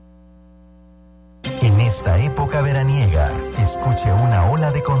esta época veraniega, escuche una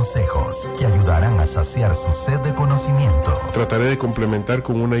ola de consejos que ayudarán a saciar su sed de conocimiento. Trataré de complementar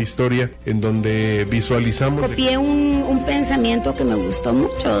con una historia en donde visualizamos... Copié un pensamiento que me gustó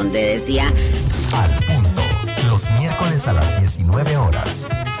mucho, donde decía... Al punto, los miércoles a las 19 horas,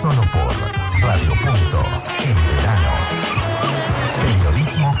 solo por Radio Punto, en verano.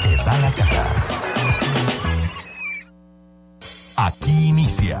 Periodismo que da la cara. Aquí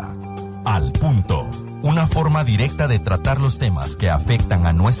inicia Al Punto, una forma directa de tratar los temas que afectan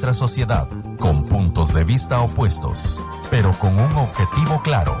a nuestra sociedad con puntos de vista opuestos, pero con un objetivo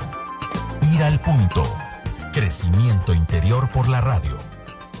claro: ir al punto. Crecimiento interior por la radio.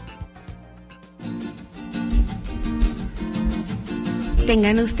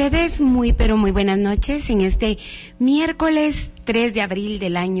 Tengan ustedes muy pero muy buenas noches en este miércoles 3 de abril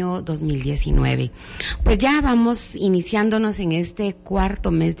del año 2019. Pues ya vamos iniciándonos en este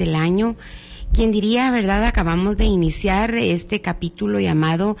cuarto mes del año. ¿Quién diría, verdad? Acabamos de iniciar este capítulo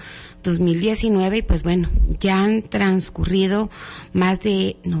llamado 2019 y pues bueno, ya han transcurrido más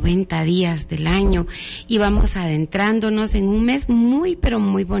de 90 días del año y vamos adentrándonos en un mes muy pero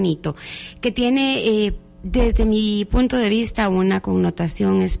muy bonito que tiene... desde mi punto de vista, una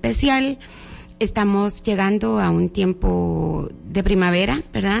connotación especial. Estamos llegando a un tiempo de primavera,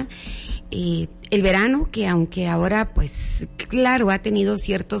 ¿verdad? El verano, que aunque ahora, pues, claro, ha tenido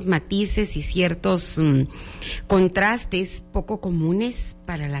ciertos matices y ciertos contrastes poco comunes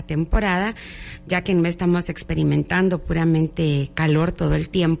para la temporada, ya que no estamos experimentando puramente calor todo el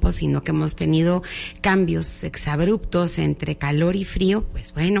tiempo, sino que hemos tenido cambios exabruptos entre calor y frío,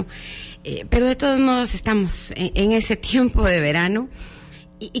 pues bueno, pero de todos modos estamos en ese tiempo de verano.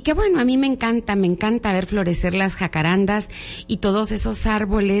 Y que bueno, a mí me encanta ver florecer las jacarandas y todos esos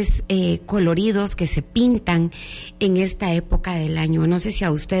árboles coloridos que se pintan en esta época del año. No sé si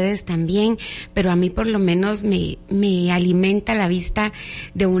a ustedes también, pero a mí por lo menos me alimenta la vista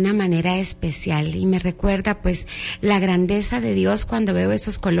de una manera especial y me recuerda pues la grandeza de Dios cuando veo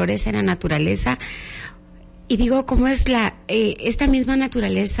esos colores en la naturaleza. Y digo, ¿cómo es esta misma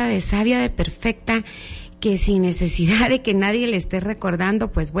naturaleza de sabia, de perfecta, que sin necesidad de que nadie le esté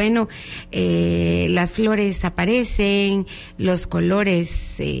recordando, pues bueno, las flores aparecen, los colores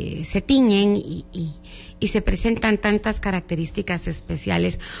se tiñen y se presentan tantas características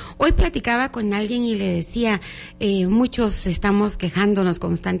especiales. Hoy platicaba con alguien y le decía, muchos estamos quejándonos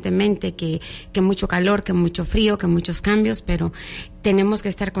constantemente que mucho calor, que mucho frío, que muchos cambios, pero tenemos que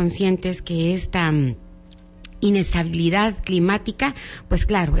estar conscientes que esta inestabilidad climática, pues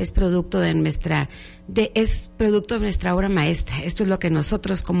claro, es producto de nuestra obra maestra. Esto es lo que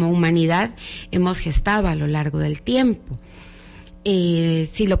nosotros como humanidad hemos gestado a lo largo del tiempo.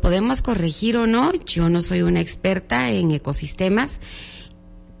 Si lo podemos corregir o no, yo no soy una experta en ecosistemas,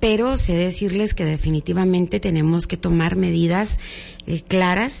 pero sé decirles que definitivamente tenemos que tomar medidas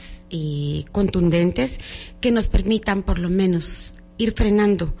claras y contundentes que nos permitan por lo menos ir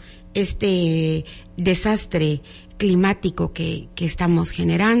frenando este desastre climático que estamos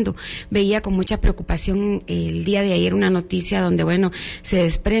generando. Veía con mucha preocupación el día de ayer una noticia donde, bueno, se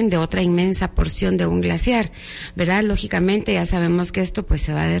desprende otra inmensa porción de un glaciar, ¿verdad? Lógicamente ya sabemos que esto pues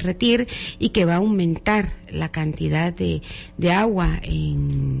se va a derretir y que va a aumentar la cantidad de agua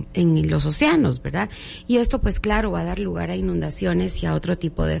en los océanos, ¿verdad? Y esto pues claro va a dar lugar a inundaciones y a otro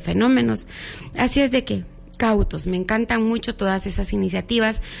tipo de fenómenos. Así es de que cautos. Me encantan mucho todas esas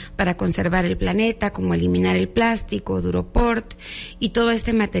iniciativas para conservar el planeta, como eliminar el plástico, Duroport y todo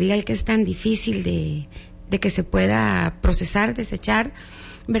este material que es tan difícil de que se pueda procesar, desechar,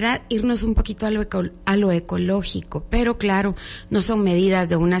 ¿verdad? Irnos un poquito a lo ecológico, pero claro, no son medidas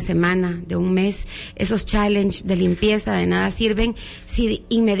de una semana, de un mes. Esos challenges de limpieza de nada sirven si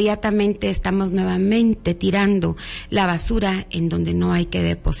inmediatamente estamos nuevamente tirando la basura en donde no hay que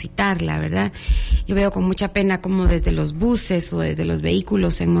depositarla, ¿verdad? Yo veo con mucha pena cómo desde los buses o desde los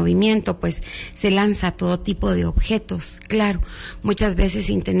vehículos en movimiento, pues se lanza todo tipo de objetos, claro, muchas veces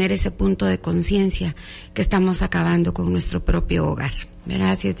sin tener ese punto de conciencia que estamos acabando con nuestro propio hogar,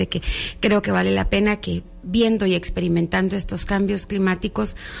 ¿verdad? Así es de que creo que vale la pena que viendo y experimentando estos cambios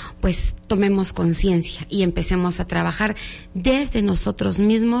climáticos, pues tomemos conciencia y empecemos a trabajar desde nosotros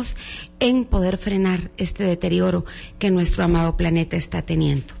mismos en poder frenar este deterioro que nuestro amado planeta está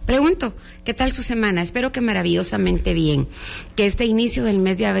teniendo. Pregunto, ¿qué tal su semana? Espero que maravillosamente bien, que este inicio del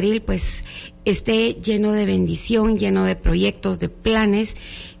mes de abril pues esté lleno de bendición, lleno de proyectos, de planes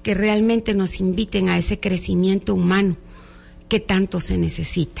que realmente nos inviten a ese crecimiento humano que tanto se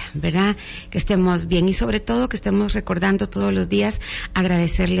necesita, ¿verdad? Que estemos bien y sobre todo que estemos recordando todos los días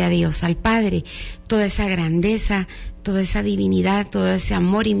agradecerle a Dios, al Padre, toda esa grandeza, toda esa divinidad, todo ese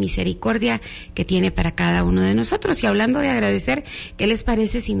amor y misericordia que tiene para cada uno de nosotros. Y hablando de agradecer, ¿qué les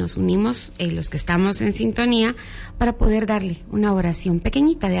parece si nos unimos, los que estamos en sintonía, para poder darle una oración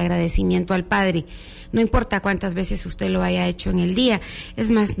pequeñita de agradecimiento al Padre? No importa cuántas veces usted lo haya hecho en el día,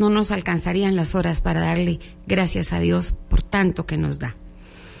 es más, no nos alcanzarían las horas para darle gracias a Dios por tanto que nos da.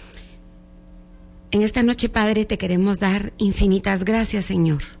 En esta noche, Padre, te queremos dar infinitas gracias,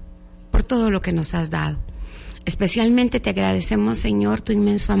 Señor, por todo lo que nos has dado. Especialmente te agradecemos, Señor, tu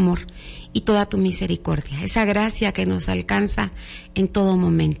inmenso amor y toda tu misericordia, esa gracia que nos alcanza en todo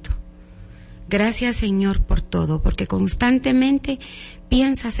momento. Gracias, Señor, por todo, porque constantemente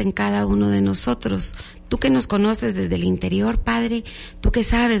piensas en cada uno de nosotros. Tú que nos conoces desde el interior, Padre, tú que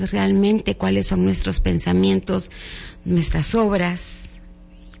sabes realmente cuáles son nuestros pensamientos, nuestras obras,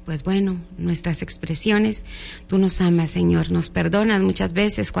 pues bueno, nuestras expresiones. Tú nos amas, Señor, nos perdonas muchas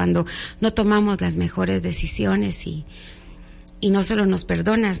veces cuando no tomamos las mejores decisiones y no solo nos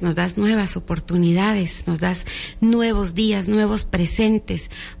perdonas, nos das nuevas oportunidades, nos das nuevos días, nuevos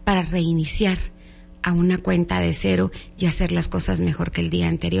presentes para reiniciar a una cuenta de cero y hacer las cosas mejor que el día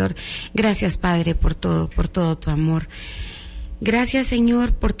anterior. Gracias, Padre, por todo tu amor. Gracias,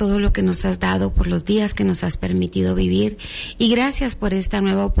 Señor, por todo lo que nos has dado, por los días que nos has permitido vivir, y gracias por esta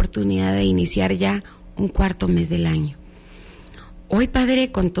nueva oportunidad de iniciar ya un cuarto mes del año. Hoy,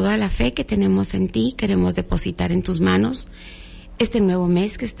 Padre, con toda la fe que tenemos en ti, queremos depositar en tus manos este nuevo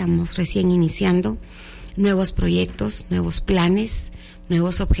mes que estamos recién iniciando, nuevos proyectos, nuevos planes,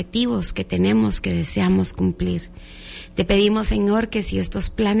 nuevos objetivos que tenemos, que deseamos cumplir. Te pedimos, Señor, que si estos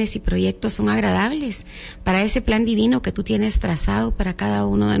planes y proyectos son agradables para ese plan divino que tú tienes trazado para cada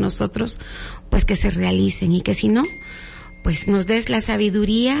uno de nosotros, pues que se realicen, y que si no, pues nos des la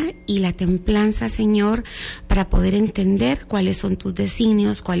sabiduría y la templanza, Señor, para poder entender cuáles son tus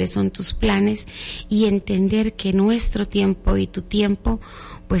designios, cuáles son tus planes, y entender que nuestro tiempo y tu tiempo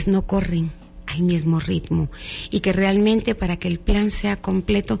pues no corren al mismo ritmo, y que realmente para que el plan sea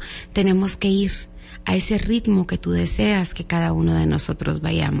completo tenemos que ir a ese ritmo que tú deseas que cada uno de nosotros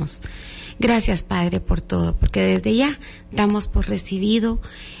vayamos. Gracias, Padre, por todo, porque desde ya damos por recibido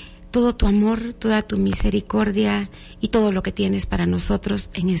todo tu amor, toda tu misericordia y todo lo que tienes para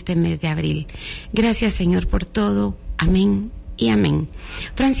nosotros en este mes de abril. Gracias, Señor, por todo. Amén y amén.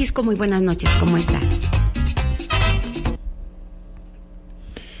 Francisco, muy buenas noches, ¿cómo estás?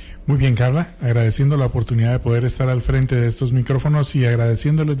 Muy bien, Carla, agradeciendo la oportunidad de poder estar al frente de estos micrófonos y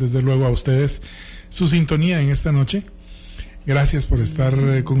agradeciéndoles desde luego a ustedes su sintonía en esta noche. Gracias por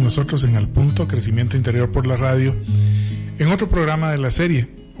estar con nosotros en Al Punto, Crecimiento Interior por la Radio, en otro programa de la serie,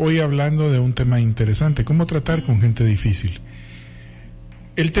 hoy hablando de un tema interesante, cómo tratar con gente difícil.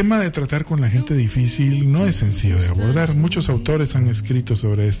 El tema de tratar con la gente difícil no es sencillo de abordar, muchos autores han escrito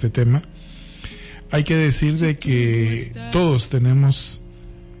sobre este tema. Hay que decir de que todos tenemos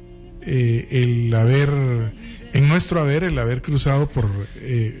el haber cruzado por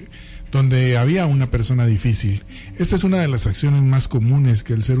donde había una persona difícil. Esta es una de las acciones más comunes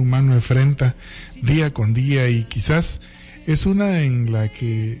que el ser humano enfrenta día con día, y quizás es una en la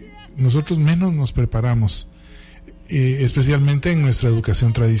que nosotros menos nos preparamos, especialmente en nuestra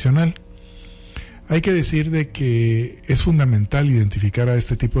educación tradicional. Hay que decir de que es fundamental identificar a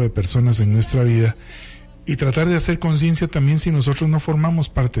este tipo de personas en nuestra vida y tratar de hacer conciencia también si nosotros no formamos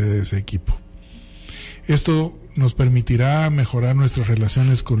parte de ese equipo. Esto nos permitirá mejorar nuestras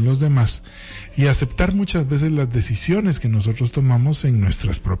relaciones con los demás y aceptar muchas veces las decisiones que nosotros tomamos en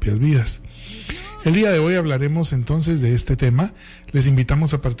nuestras propias vidas. El día de hoy hablaremos entonces de este tema. Les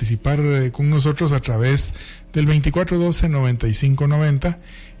invitamos a participar con nosotros a través del 2412-9590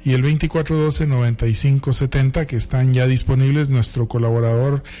 y el 2412-9570, que están ya disponibles. Nuestro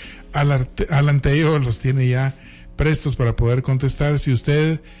colaborador Alan Teo los tiene ya prestos para poder contestar. Si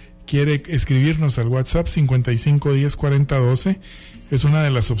usted quiere escribirnos al WhatsApp 55104012, es una de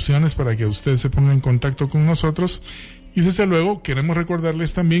las opciones para que usted se ponga en contacto con nosotros. Y desde luego queremos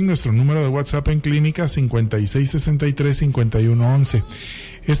recordarles también nuestro número de WhatsApp en clínica 5663-5111.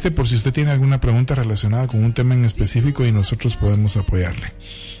 Por si usted tiene alguna pregunta relacionada con un tema en específico y nosotros podemos apoyarle.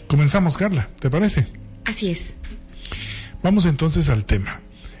 Comenzamos, Carla, ¿te parece? Así es. Vamos entonces al tema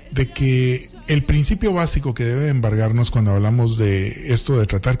de que el principio básico que debe embargarnos cuando hablamos de esto de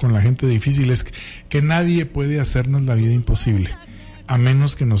tratar con la gente difícil es que nadie puede hacernos la vida imposible, a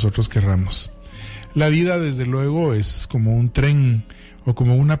menos que nosotros querramos. La vida, desde luego, es como un tren o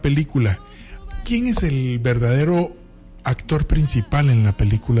como una película. ¿Quién es el verdadero actor principal en la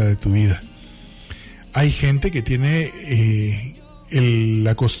película de tu vida? Hay gente que tiene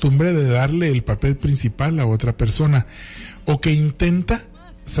la costumbre de darle el papel principal a otra persona, o que intenta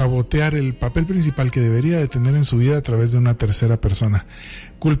sabotear el papel principal que debería de tener en su vida a través de una tercera persona,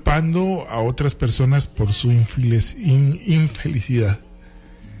 culpando a otras personas por su infelicidad.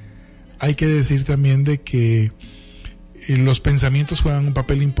 Hay que decir también de que los pensamientos juegan un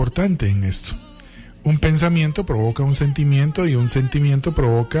papel importante en esto. Un pensamiento provoca un sentimiento y un sentimiento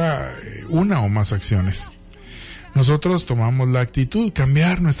provoca una o más acciones. Nosotros tomamos la actitud,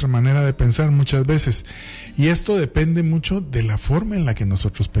 cambiar nuestra manera de pensar muchas veces, y esto depende mucho de la forma en la que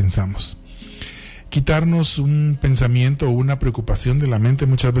nosotros pensamos. Quitarnos un pensamiento o una preocupación de la mente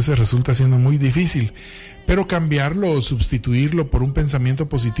muchas veces resulta siendo muy difícil, pero cambiarlo o sustituirlo por un pensamiento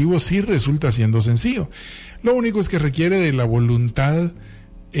positivo sí resulta siendo sencillo. Lo único es que requiere de la voluntad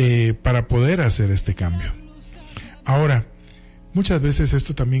para poder hacer este cambio. Ahora, muchas veces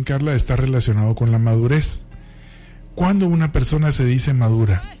esto también, Carla, está relacionado con la madurez. Cuando una persona se dice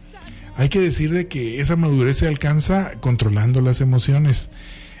madura, hay que decir de que esa madurez se alcanza controlando las emociones.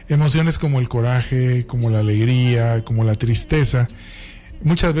 Emociones como el coraje, como la alegría, como la tristeza.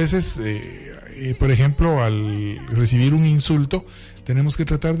 Muchas veces, por ejemplo, al recibir un insulto, tenemos que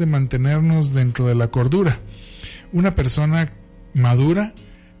tratar de mantenernos dentro de la cordura. Una persona madura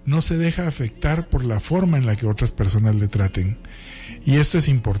no se deja afectar por la forma en la que otras personas le traten. Y esto es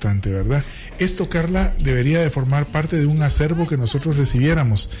importante, ¿verdad? Esto, Carla, debería de formar parte de un acervo que nosotros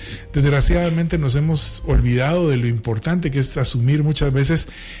recibiéramos. Desgraciadamente nos hemos olvidado de lo importante que es asumir muchas veces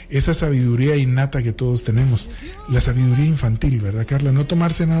esa sabiduría innata que todos tenemos. La sabiduría infantil, ¿verdad, Carla? No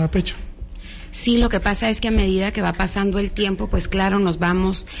tomarse nada a pecho. Sí, lo que pasa es que a medida que va pasando el tiempo, pues claro, nos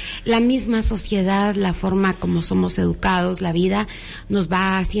vamos, la misma sociedad, la forma como somos educados, la vida nos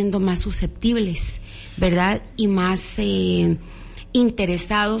va haciendo más susceptibles, ¿verdad? Y más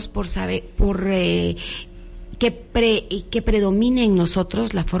interesados por saber, que predomine en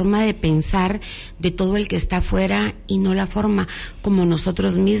nosotros la forma de pensar de todo el que está afuera y no la forma como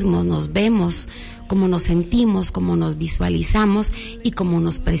nosotros mismos nos vemos, cómo nos sentimos, cómo nos visualizamos y cómo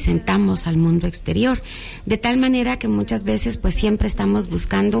nos presentamos al mundo exterior. De tal manera que muchas veces pues siempre estamos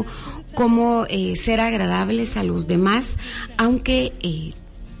buscando cómo ser agradables a los demás, aunque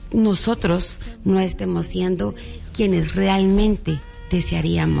nosotros no estemos siendo quienes realmente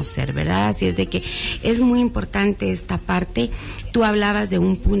desearíamos ser, ¿verdad? Así es de que es muy importante esta parte. Tú hablabas de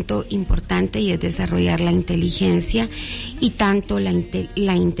un punto importante y es desarrollar la inteligencia, y tanto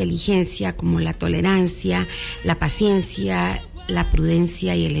la inteligencia como la tolerancia, la paciencia, la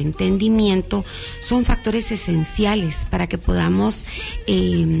prudencia y el entendimiento son factores esenciales para que podamos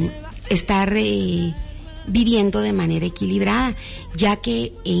estar viviendo de manera equilibrada, ya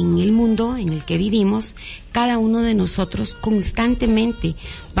que en el mundo en el que vivimos, cada uno de nosotros constantemente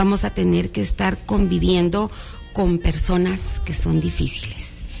vamos a tener que estar conviviendo con personas que son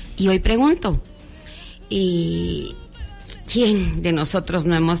difíciles. Y hoy pregunto, ¿quién de nosotros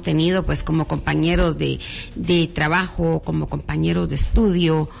no hemos tenido pues como compañeros de trabajo, como compañeros de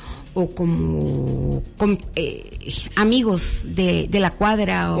estudio, o como amigos de la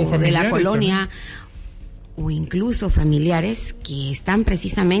cuadra o de la colonia también, o incluso familiares que están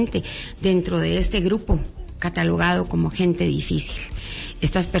precisamente dentro de este grupo catalogado como gente difícil?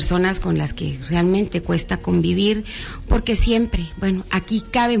 Estas personas con las que realmente cuesta convivir, porque siempre, bueno, aquí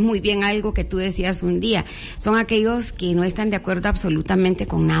cabe muy bien algo que tú decías un día, son aquellos que no están de acuerdo absolutamente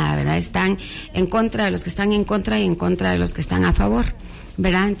con nada, ¿verdad? Están en contra de los que están en contra y en contra de los que están a favor,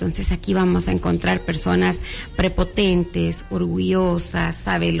 ¿verdad? Entonces aquí vamos a encontrar personas prepotentes, orgullosas,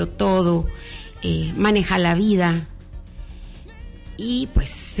 sábelo todo, maneja la vida, y pues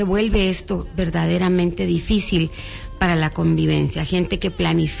se vuelve esto verdaderamente difícil para la convivencia. Gente que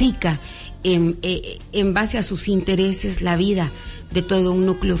planifica en base a sus intereses la vida de todo un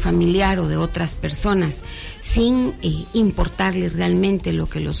núcleo familiar o de otras personas, sin importarle realmente lo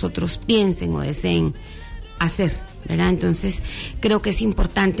que los otros piensen o deseen hacer, ¿verdad? Entonces creo que es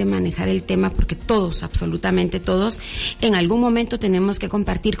importante manejar el tema, porque todos, absolutamente todos, en algún momento tenemos que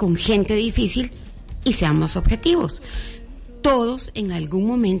compartir con gente difícil, y seamos objetivos. Todos en algún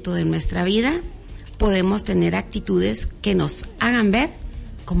momento de nuestra vida podemos tener actitudes que nos hagan ver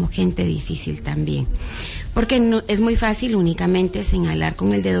como gente difícil también, porque no, es muy fácil únicamente señalar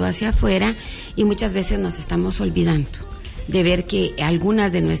con el dedo hacia afuera, y muchas veces nos estamos olvidando de ver que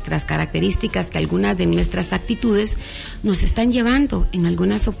algunas de nuestras características, que algunas de nuestras actitudes nos están llevando en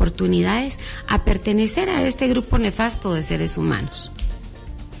algunas oportunidades a pertenecer a este grupo nefasto de seres humanos.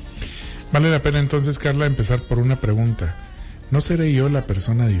 Vale la pena entonces, Carla, empezar por una pregunta. ¿No seré yo la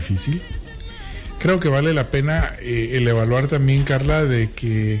persona difícil? Creo que vale la pena el evaluar también, Carla, de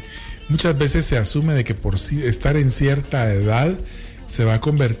que muchas veces se asume de que por estar en cierta edad se va a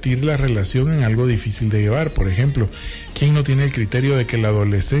convertir la relación en algo difícil de llevar. Por ejemplo, ¿quién no tiene el criterio de que la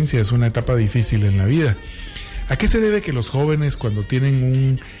adolescencia es una etapa difícil en la vida? ¿A qué se debe que los jóvenes, cuando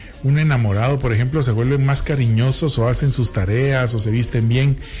tienen un enamorado, por ejemplo, se vuelven más cariñosos o hacen sus tareas o se visten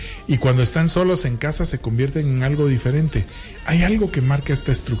bien, y cuando están solos en casa se convierten en algo diferente? Hay algo que marca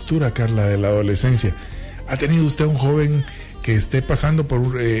esta estructura, Carla, de la adolescencia. ¿Ha tenido usted un joven que esté pasando por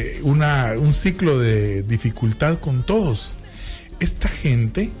un ciclo de dificultad con todos? Esta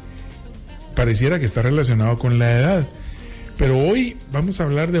gente pareciera que está relacionado con la edad. Pero hoy vamos a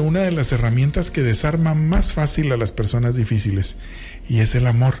hablar de una de las herramientas que desarma más fácil a las personas difíciles, y es el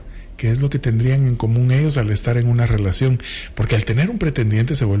amor, que es lo que tendrían en común ellos al estar en una relación, porque al tener un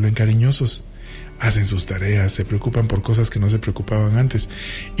pretendiente se vuelven cariñosos, hacen sus tareas, se preocupan por cosas que no se preocupaban antes,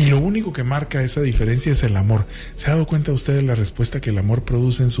 y lo único que marca esa diferencia es el amor. ¿Se ha dado cuenta usted de la respuesta que el amor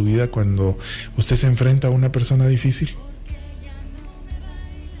produce en su vida cuando usted se enfrenta a una persona difícil?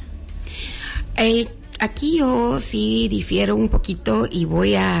 Aquí yo sí difiero un poquito y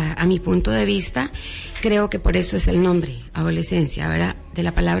voy a mi punto de vista. Creo que por eso es el nombre, adolescencia, ¿verdad? De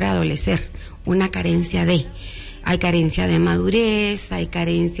la palabra adolecer, una carencia de. Hay carencia de madurez, hay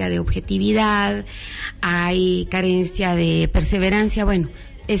carencia de objetividad, hay carencia de perseverancia. Bueno,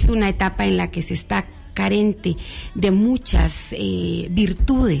 es una etapa en la que se está carente de muchas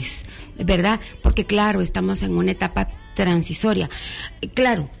virtudes, ¿verdad? Porque claro, estamos en una etapa transisoria.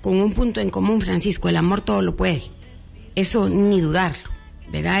 Claro, con un punto en común, Francisco, el amor todo lo puede. Eso ni dudarlo,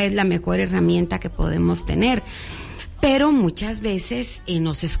 ¿verdad? Es la mejor herramienta que podemos tener. Pero muchas veces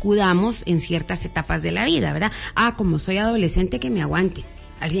nos escudamos en ciertas etapas de la vida, ¿verdad? Como soy adolescente, que me aguante.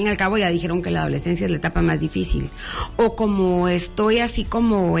 Al fin y al cabo ya dijeron que la adolescencia es la etapa más difícil. O como estoy así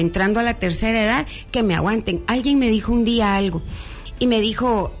como entrando a la tercera edad, que me aguanten. Alguien me dijo un día algo y le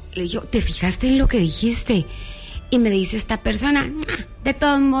dijo, ¿te fijaste en lo que dijiste? Y me dice esta persona, de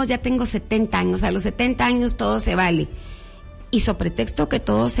todos modos ya tengo 70 años, a los 70 años todo se vale. Y sobre pretexto que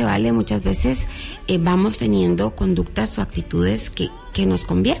todo se vale, muchas veces vamos teniendo conductas o actitudes que nos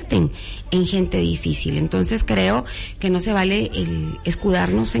convierten en gente difícil. Entonces creo que no se vale el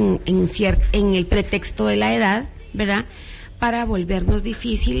escudarnos en el pretexto de la edad, ¿verdad? Para volvernos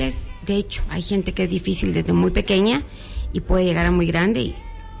difíciles. De hecho, hay gente que es difícil desde muy pequeña y puede llegar a muy grande y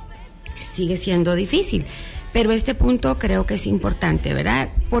sigue siendo difícil. Pero este punto creo que es importante, ¿verdad?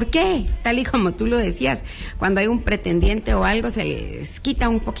 ¿Por qué? Tal y como tú lo decías, cuando hay un pretendiente o algo se les quita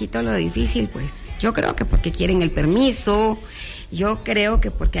un poquito lo difícil, pues yo creo que porque quieren el permiso, yo creo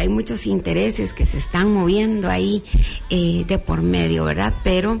que porque hay muchos intereses que se están moviendo ahí de por medio, ¿verdad?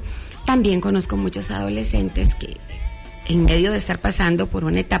 Pero también conozco muchos adolescentes que en medio de estar pasando por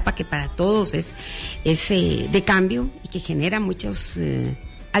una etapa que para todos es de cambio y que genera muchos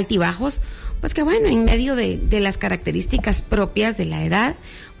altibajos, pues que bueno, en medio de las características propias de la edad,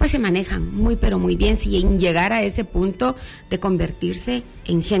 pues se manejan muy pero muy bien sin llegar a ese punto de convertirse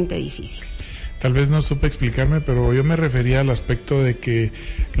en gente difícil. Tal vez no supe explicarme, pero yo me refería al aspecto de que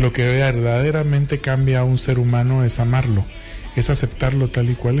lo que verdaderamente cambia a un ser humano es amarlo, es aceptarlo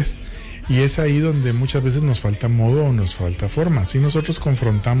tal y cual es. Y es ahí donde muchas veces nos falta modo o nos falta forma. Si nosotros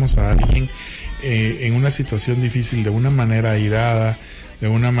confrontamos a alguien en una situación difícil de una manera airada, de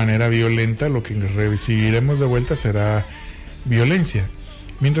una manera violenta, lo que recibiremos de vuelta será violencia.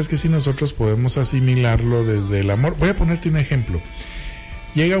 Mientras que si nosotros podemos asimilarlo desde el amor. Voy a ponerte un ejemplo.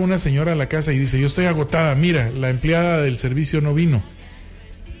 Llega una señora a la casa y dice, yo estoy agotada, mira, la empleada del servicio no vino.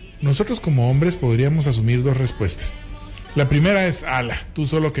 Nosotros como hombres podríamos asumir dos respuestas. La primera es, tú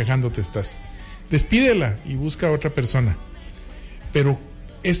solo quejándote estás. Despídela y busca a otra persona. Pero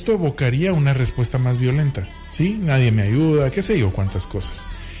esto evocaría una respuesta más violenta, ¿sí? Nadie me ayuda, qué sé yo, cuántas cosas.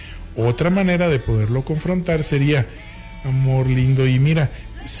 Otra manera de poderlo confrontar sería, amor lindo, y mira,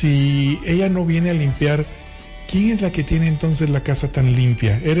 si ella no viene a limpiar, ¿quién es la que tiene entonces la casa tan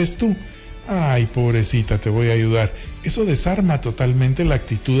limpia? ¿Eres tú? Ay, pobrecita, te voy a ayudar. Eso desarma totalmente la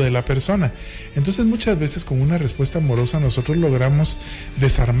actitud de la persona. Entonces muchas veces con una respuesta amorosa nosotros logramos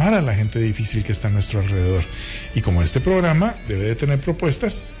desarmar a la gente difícil que está a nuestro alrededor. Y como este programa debe de tener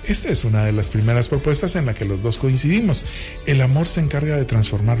propuestas, esta es una de las primeras propuestas en la que los dos coincidimos. El amor se encarga de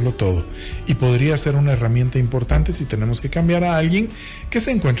transformarlo todo y podría ser una herramienta importante si tenemos que cambiar a alguien que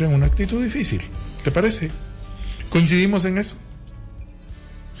se encuentre en una actitud difícil. ¿Te parece? ¿Coincidimos en eso?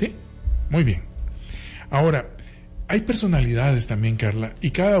 ¿Sí? Muy bien. Ahora, hay personalidades también, Carla,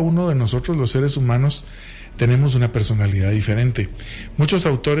 y cada uno de nosotros los seres humanos tenemos una personalidad diferente. Muchos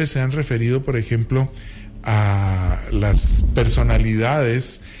autores se han referido, por ejemplo, a las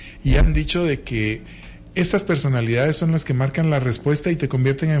personalidades y han dicho de que estas personalidades son las que marcan la respuesta y te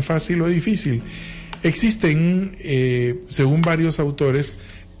convierten en fácil o difícil. Existen, según varios autores,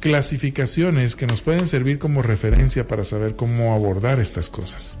 clasificaciones que nos pueden servir como referencia para saber cómo abordar estas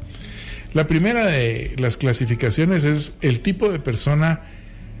cosas. La primera de las clasificaciones es el tipo de persona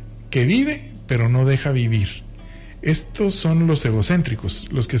que vive pero no deja vivir. Estos son los egocéntricos,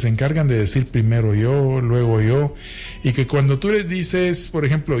 los que se encargan de decir primero yo, luego yo, y que cuando tú les dices, por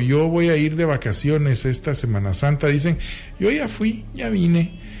ejemplo, yo voy a ir de vacaciones esta Semana Santa, dicen, yo ya fui, ya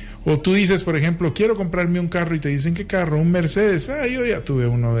vine. O tú dices, por ejemplo, quiero comprarme un carro y te dicen, ¿qué carro? Un Mercedes. Yo ya tuve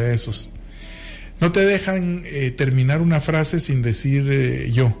uno de esos. No te dejan terminar una frase sin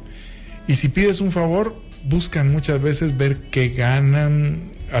decir yo. Y si pides un favor, buscan muchas veces ver qué ganan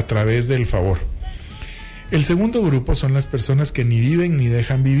a través del favor. El segundo grupo son las personas que ni viven ni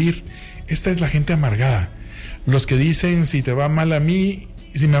dejan vivir. Esta es la gente amargada. Los que dicen, si te va mal a mí,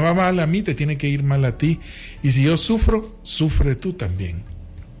 si me va mal a mí, te tiene que ir mal a ti. Y si yo sufro, sufre tú también.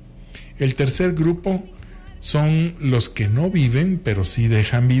 El tercer grupo son los que no viven, pero sí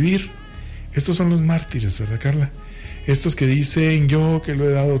dejan vivir. Estos son los mártires, ¿verdad, Carla? Estos que dicen, yo que lo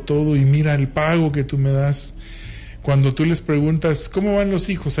he dado todo y mira el pago que tú me das. Cuando tú les preguntas, ¿cómo van los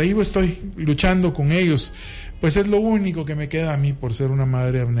hijos? Ahí estoy luchando con ellos. Pues es lo único que me queda a mí por ser una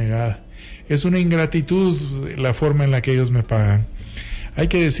madre abnegada. Es una ingratitud la forma en la que ellos me pagan. Hay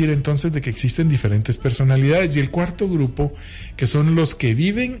que decir entonces de que existen diferentes personalidades. Y el cuarto grupo, que son los que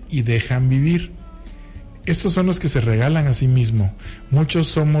viven y dejan vivir. Estos son los que se regalan a sí mismos. Muchos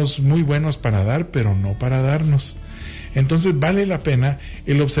somos muy buenos para dar, pero no para darnos. Entonces vale la pena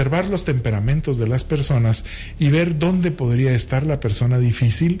el observar los temperamentos de las personas y ver dónde podría estar la persona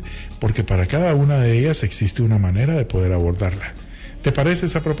difícil, porque para cada una de ellas existe una manera de poder abordarla. ¿Te parece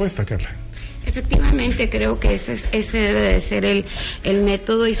esa propuesta, Carla? Efectivamente, creo que ese debe de ser el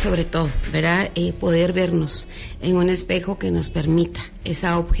método y sobre todo, ¿verdad? Poder vernos en un espejo que nos permita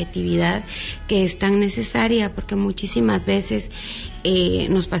esa objetividad que es tan necesaria, porque muchísimas veces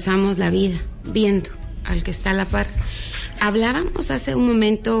nos pasamos la vida viendo al que está a la par. Hablábamos hace un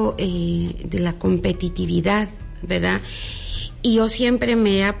momento de la competitividad, ¿verdad? Y yo siempre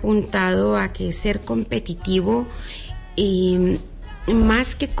me he apuntado a que ser competitivo,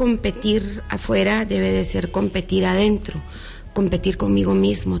 más que competir afuera, debe de ser competir adentro, competir conmigo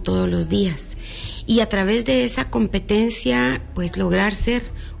mismo todos los días. Y a través de esa competencia, pues lograr ser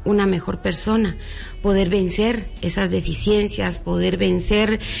una mejor persona, poder vencer esas deficiencias, poder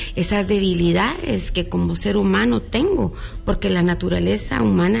vencer esas debilidades que como ser humano tengo, porque la naturaleza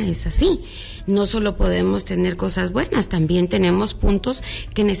humana es así. No solo podemos tener cosas buenas, también tenemos puntos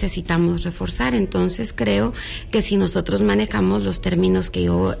que necesitamos reforzar. Entonces creo que si nosotros manejamos los términos que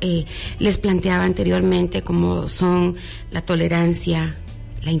yo les planteaba anteriormente, como son la tolerancia,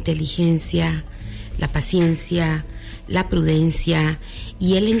 la inteligencia, la paciencia, la prudencia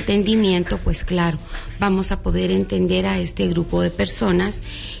y el entendimiento, pues claro, vamos a poder entender a este grupo de personas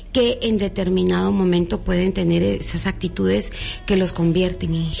que en determinado momento pueden tener esas actitudes que los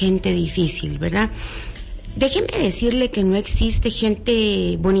convierten en gente difícil, ¿verdad? Déjeme decirle que no existe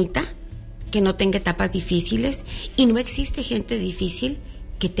gente bonita que no tenga etapas difíciles y no existe gente difícil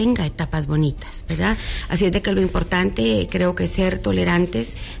que tenga etapas bonitas, ¿verdad? Así es de que lo importante creo que es ser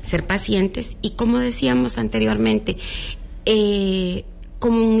tolerantes, ser pacientes y, como decíamos anteriormente,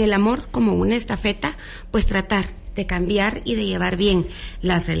 como en el amor, como una estafeta, pues tratar de cambiar y de llevar bien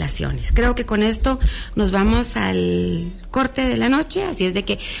las relaciones. Creo que con esto nos vamos al corte de la noche, así es de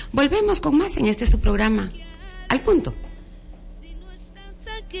que volvemos con más en este su programa, Al Punto. Si no estás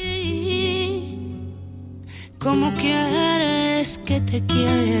aquí, ¿cómo quieres que te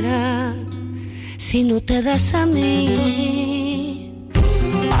quiera si no te das a mí?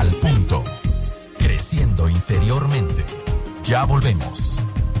 Al Punto, creciendo interiormente. Ya volvemos.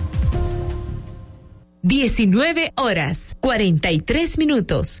 19 horas, 43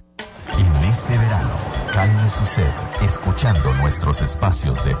 minutos. En este verano, calme su sed, escuchando nuestros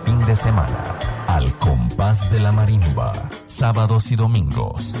espacios de fin de semana. Al compás de la marimba, sábados y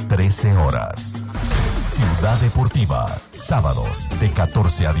domingos, 13 horas. Ciudad Deportiva, sábados de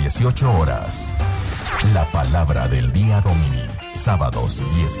 14 a 18 horas. La palabra del día Domini, sábados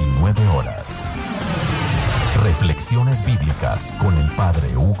 19 horas. Reflexiones bíblicas con el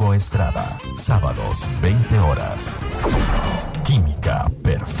Padre Hugo Estrada, sábados 20 horas. Química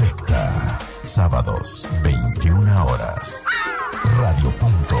perfecta, sábados 21 horas. Radio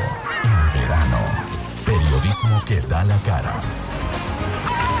Punto, en verano. Periodismo que da la cara.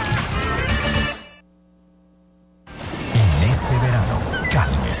 En este verano,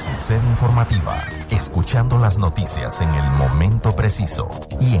 calme su sed informativa, escuchando las noticias en el momento preciso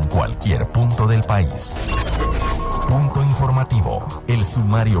y en cualquier punto del país. Punto Informativo, el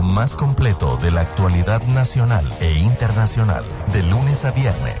sumario más completo de la actualidad nacional e internacional, de lunes a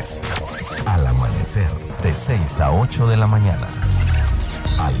viernes, al amanecer, de 6 a 8 de la mañana,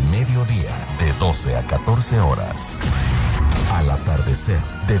 al mediodía, de 12 a 14 horas, al atardecer,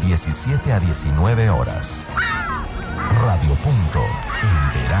 de 17 a 19 horas. Radio Punto,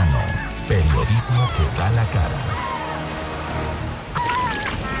 en verano, periodismo que da la cara.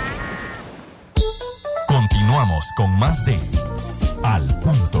 Continuamos con más de Al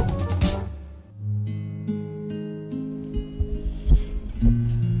Punto.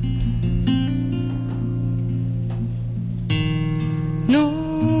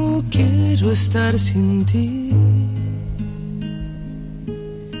 No quiero estar sin ti.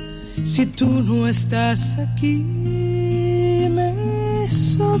 Si tú no estás aquí, me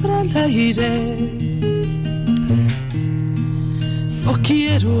sobra el aire. No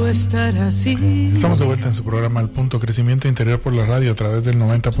quiero estar así. Estamos de vuelta en su programa Al Punto, Crecimiento Interior por la radio a través del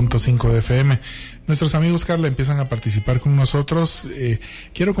 90.5 de FM. Nuestros amigos, Carla, empiezan a participar con nosotros.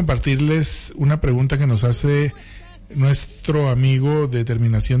 Quiero compartirles una pregunta que nos hace nuestro amigo de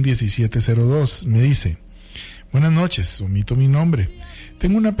terminación 1702. Me dice: buenas noches, omito mi nombre.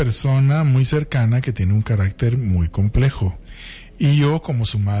 Tengo una persona muy cercana que tiene un carácter muy complejo. Y yo, como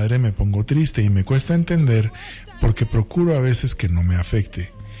su madre, me pongo triste y me cuesta entender porque procuro a veces que no me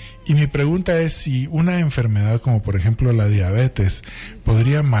afecte. Y mi pregunta es si una enfermedad como por ejemplo la diabetes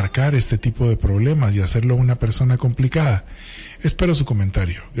podría marcar este tipo de problemas y hacerlo una persona complicada. Espero su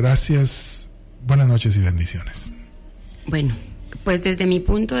comentario. Gracias, buenas noches y bendiciones. Bueno, pues desde mi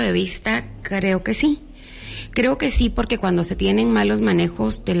punto de vista creo que sí. Creo que sí, porque cuando se tienen malos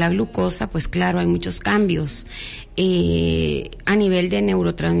manejos de la glucosa, pues claro, hay muchos cambios a nivel de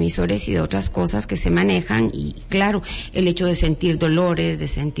neurotransmisores y de otras cosas que se manejan, y claro, el hecho de sentir dolores, de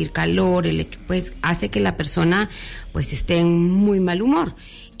sentir calor, pues hace que la persona pues esté en muy mal humor.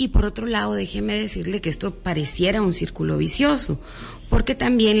 Y por otro lado, déjeme decirle que esto pareciera un círculo vicioso, porque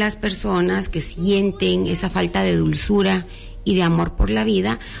también las personas que sienten esa falta de dulzura y de amor por la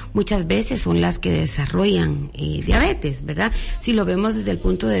vida, muchas veces son las que desarrollan diabetes, ¿verdad? Si lo vemos desde el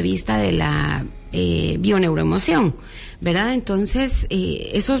punto de vista de la bioneuroemoción, ¿verdad? Entonces,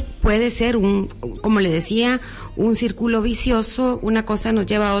 eso puede ser como le decía, un círculo vicioso, una cosa nos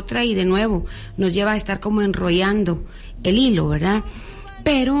lleva a otra y de nuevo nos lleva a estar como enrollando el hilo, ¿verdad?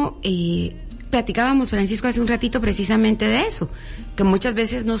 Pero platicábamos, Francisco, hace un ratito precisamente de eso, que muchas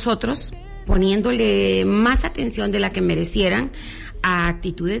veces nosotros, poniéndole más atención de la que merecieran a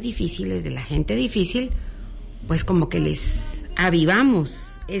actitudes difíciles de la gente difícil, pues como que les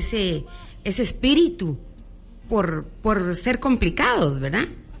avivamos ese espíritu por ser complicados, ¿verdad?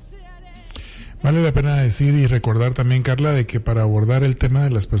 Vale la pena decir y recordar también, Carla, de que para abordar el tema de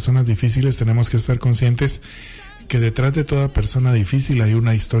las personas difíciles tenemos que estar conscientes que detrás de toda persona difícil hay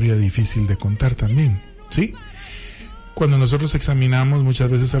una historia difícil de contar también, ¿sí? Cuando nosotros examinamos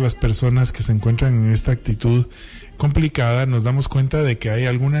muchas veces a las personas que se encuentran en esta actitud complicada, nos damos cuenta de que hay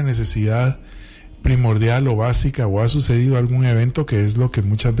alguna necesidad primordial o básica, o ha sucedido algún evento que es lo que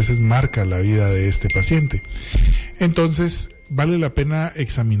muchas veces marca la vida de este paciente. Entonces, vale la pena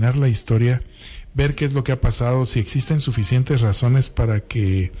examinar la historia, ver qué es lo que ha pasado, si existen suficientes razones para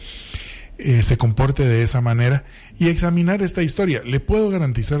que se comporte de esa manera, y examinar esta historia. Le puedo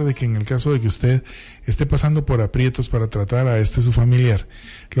garantizar de que en el caso de que usted esté pasando por aprietos para tratar a su familiar,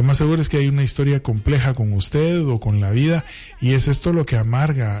 lo más seguro es que hay una historia compleja con usted o con la vida, y es esto lo que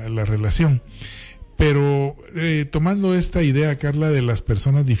amarga la relación. Pero tomando esta idea, Carla, de las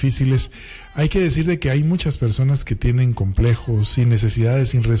personas difíciles, hay que decir de que hay muchas personas que tienen complejos y necesidades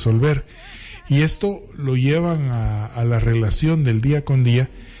sin resolver, y esto lo llevan a la relación del día con día,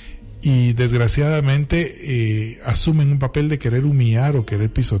 y desgraciadamente asumen un papel de querer humillar o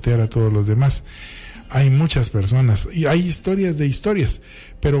querer pisotear a todos los demás. Hay muchas personas y hay historias de historias,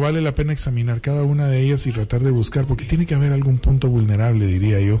 pero vale la pena examinar cada una de ellas y tratar de buscar, porque tiene que haber algún punto vulnerable,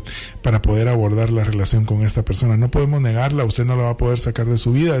 diría yo, para poder abordar la relación con esta persona. No podemos negarla, usted no la va a poder sacar de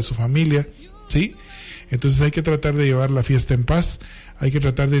su vida, de su familia, ¿sí? Entonces hay que tratar de llevar la fiesta en paz, hay que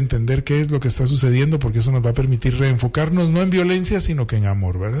tratar de entender qué es lo que está sucediendo, porque eso nos va a permitir reenfocarnos, no en violencia, sino que en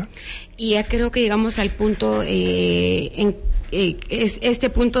amor, ¿verdad? Y ya creo que llegamos al punto, es este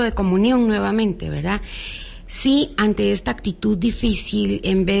punto de comunión nuevamente, ¿verdad? Sí, ante esta actitud difícil,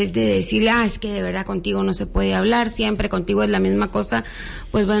 en vez de decirle, es que de verdad contigo no se puede hablar, siempre contigo es la misma cosa,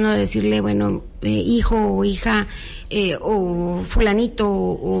 pues bueno, decirle, bueno, hijo o hija, o fulanito,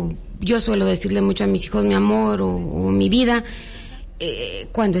 o yo suelo decirle mucho a mis hijos, mi amor, o mi vida,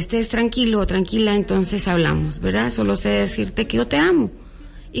 cuando estés tranquilo o tranquila, entonces hablamos, ¿verdad? Solo sé decirte que yo te amo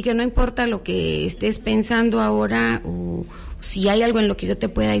y que no importa lo que estés pensando ahora o si hay algo en lo que yo te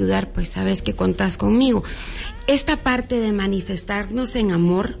pueda ayudar, pues sabes que contás conmigo. Esta parte de manifestarnos en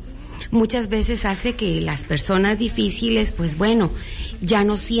amor muchas veces hace que las personas difíciles, pues bueno, ya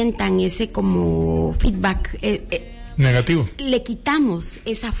no sientan ese como feedback negativo. Le quitamos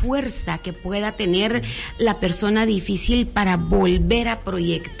esa fuerza que pueda tener la persona difícil para volver a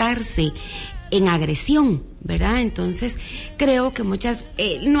proyectarse en agresión, ¿verdad? Entonces, creo que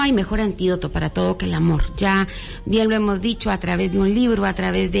no hay mejor antídoto para todo que el amor. Ya bien lo hemos dicho a través de un libro, a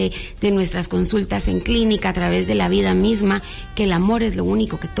través de nuestras consultas en clínica, a través de la vida misma, que el amor es lo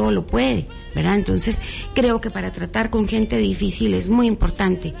único que todo lo puede, ¿verdad? Entonces, creo que para tratar con gente difícil es muy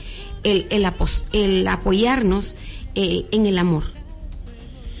importante el apoyarnos en el amor.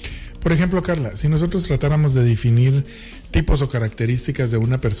 Por ejemplo, Carla, si nosotros tratáramos de definir tipos o características de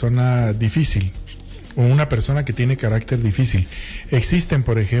una persona difícil o una persona que tiene carácter difícil, existen,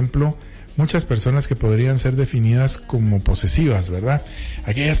 por ejemplo, muchas personas que podrían ser definidas como posesivas, ¿verdad?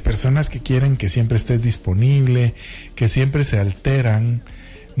 Aquellas personas que quieren que siempre estés disponible, que siempre se alteran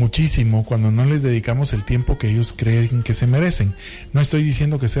muchísimo cuando no les dedicamos el tiempo que ellos creen que se merecen. No estoy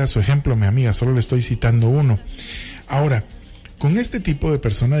diciendo que sea su ejemplo, mi amiga, solo le estoy citando uno. Ahora, con este tipo de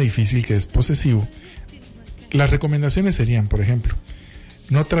persona difícil que es posesivo, las recomendaciones serían, por ejemplo,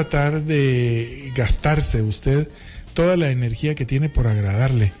 no tratar de gastarse usted toda la energía que tiene por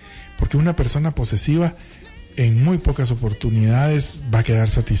agradarle, porque una persona posesiva en muy pocas oportunidades va a quedar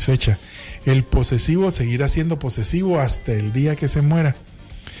satisfecha. El posesivo seguirá siendo posesivo hasta el día que se muera.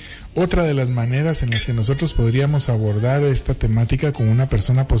 Otra de las maneras en las que nosotros podríamos abordar esta temática con una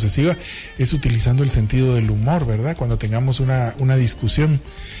persona posesiva es utilizando el sentido del humor, ¿verdad? Cuando tengamos una discusión.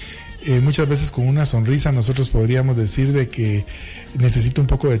 Muchas veces con una sonrisa nosotros podríamos decir de que necesito un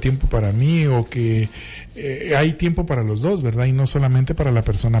poco de tiempo para mí o que hay tiempo para los dos, ¿verdad? Y no solamente para la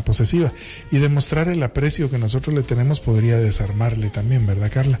persona posesiva. Y demostrar el aprecio que nosotros le tenemos podría desarmarle también,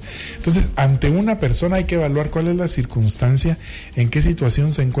 ¿verdad, Carla? Entonces, ante una persona hay que evaluar cuál es la circunstancia, en qué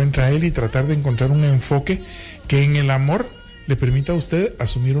situación se encuentra él y tratar de encontrar un enfoque que en el amor le permita a usted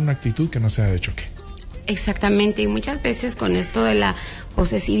asumir una actitud que no sea de choque. Exactamente, y muchas veces con esto de la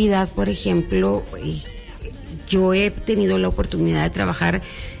posesividad, por ejemplo, yo he tenido la oportunidad de trabajar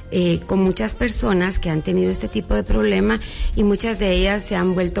con muchas personas que han tenido este tipo de problema y muchas de ellas se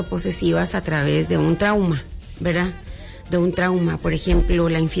han vuelto posesivas a través de un trauma, ¿verdad? De un trauma, por ejemplo,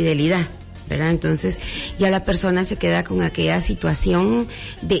 la infidelidad, ¿verdad? Entonces ya la persona se queda con aquella situación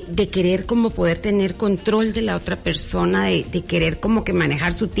de querer como poder tener control de la otra persona, de querer como que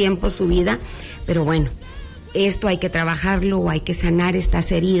manejar su tiempo, su vida. Pero bueno, esto hay que trabajarlo, hay que sanar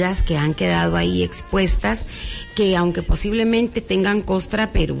estas heridas que han quedado ahí expuestas, que aunque posiblemente tengan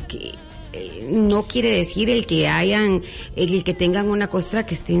costra, pero que no quiere decir el que tengan una costra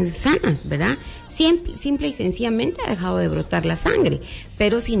que estén sanas, ¿verdad? Simple y sencillamente ha dejado de brotar la sangre,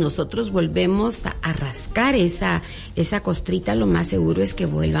 pero si nosotros volvemos a rascar esa costrita, lo más seguro es que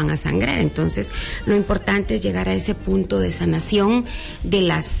vuelvan a sangrar. Entonces, lo importante es llegar a ese punto de sanación de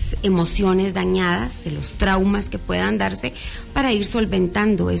las emociones dañadas, de los traumas que puedan darse, para ir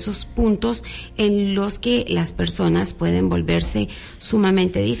solventando esos puntos en los que las personas pueden volverse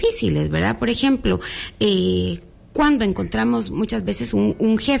sumamente difíciles, ¿verdad? Por ejemplo, cuando encontramos muchas veces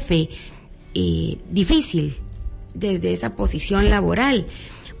un jefe difícil desde esa posición laboral,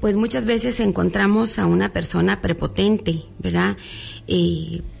 pues muchas veces encontramos a una persona prepotente, ¿verdad?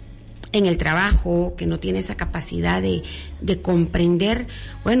 En el trabajo, que no tiene esa capacidad de comprender,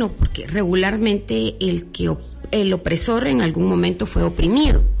 bueno, porque regularmente el opresor en algún momento fue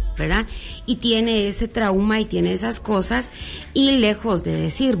oprimido, ¿verdad? Y tiene ese trauma y tiene esas cosas, y lejos de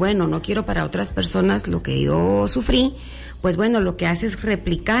decir, bueno, no quiero para otras personas lo que yo sufrí, pues bueno, lo que hace es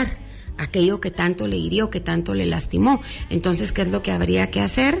replicar aquello que tanto le hirió, que tanto le lastimó. Entonces, ¿qué es lo que habría que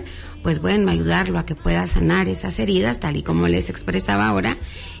hacer? Pues bueno, ayudarlo a que pueda sanar esas heridas, tal y como les expresaba ahora,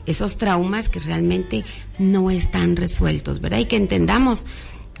 esos traumas que realmente no están resueltos, ¿verdad? Y que entendamos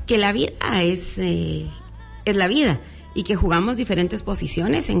que la vida es la vida, y que jugamos diferentes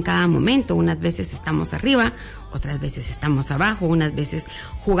posiciones en cada momento. Unas veces estamos arriba, otras veces estamos abajo, unas veces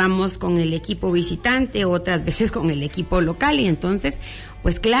jugamos con el equipo visitante, otras veces con el equipo local, y entonces,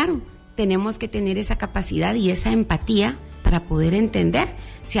 pues claro, tenemos que tener esa capacidad y esa empatía para poder entender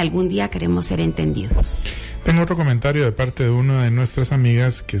si algún día queremos ser entendidos. Tengo otro comentario de parte de una de nuestras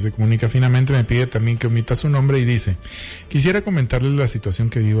amigas que se comunica finamente, me pide también que omita su nombre y dice: quisiera comentarles la situación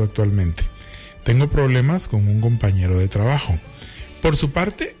que vivo actualmente. Tengo problemas con un compañero de trabajo. Por su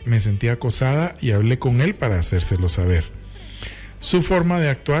parte, me sentí acosada y hablé con él para hacérselo saber. Su forma de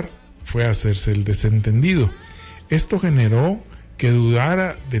actuar fue hacerse el desentendido. Esto generó que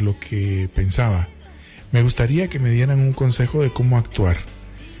dudara de lo que pensaba. Me gustaría que me dieran un consejo de cómo actuar.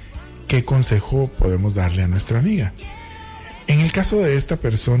 ¿Qué consejo podemos darle a nuestra amiga? En el caso de esta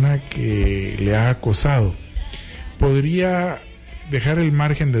persona que le ha acosado, podría dejar el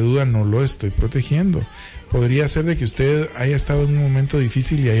margen de duda, no lo estoy protegiendo. Podría ser de que usted haya estado en un momento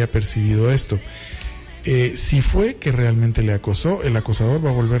difícil y haya percibido esto. Si fue que realmente le acosó, el acosador va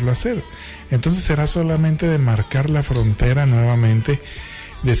a volverlo a hacer. Entonces será solamente de marcar la frontera nuevamente,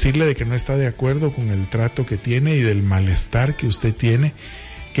 decirle de que no está de acuerdo con el trato que tiene y del malestar que usted tiene,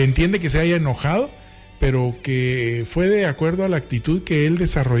 que entiende que se haya enojado, pero que fue de acuerdo a la actitud que él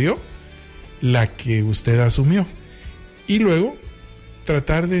desarrolló, la que usted asumió. Y luego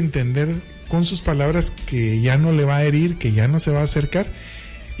tratar de entender con sus palabras que ya no le va a herir, que ya no se va a acercar,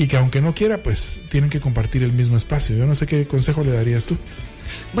 y que aunque no quiera, pues tienen que compartir el mismo espacio. Yo no sé qué consejo le darías tú.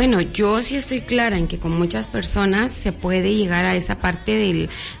 Bueno, yo sí estoy clara en que con muchas personas se puede llegar a esa parte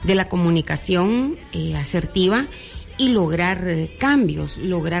de la comunicación asertiva y lograr cambios,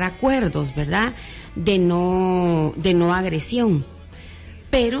 lograr acuerdos, ¿verdad? De no agresión.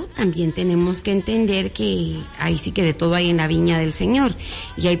 Pero también tenemos que entender que ahí sí que de todo hay en la viña del Señor.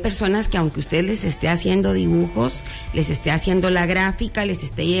 Y hay personas que aunque usted les esté haciendo dibujos, les esté haciendo la gráfica, les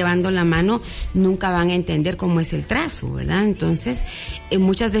esté llevando la mano, nunca van a entender cómo es el trazo, ¿verdad? Entonces,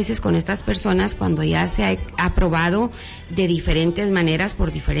 muchas veces con estas personas, cuando ya se ha probado de diferentes maneras,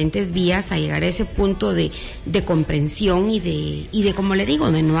 por diferentes vías, a llegar a ese punto de comprensión y de, como le digo,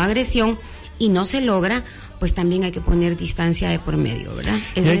 de no agresión, y no se logra, pues también hay que poner distancia de por medio, ¿verdad?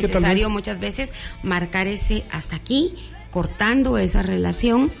 Es necesario muchas veces marcar ese hasta aquí, cortando esa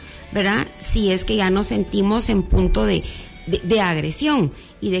relación, ¿verdad? Si es que ya nos sentimos en punto de agresión.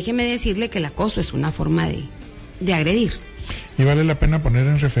 Y déjeme decirle que el acoso es una forma de agredir. Y vale la pena poner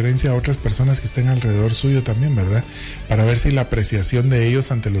en referencia a otras personas que estén alrededor suyo también, ¿verdad? Para ver si la apreciación de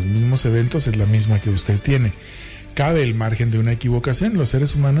ellos ante los mismos eventos es la misma que usted tiene. Cabe el margen de una equivocación, los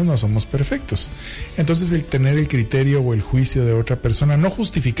seres humanos no somos perfectos. Entonces el tener el criterio o el juicio de otra persona, no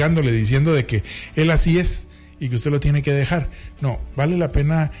justificándole, diciendo de que él así es y que usted lo tiene que dejar. No, vale la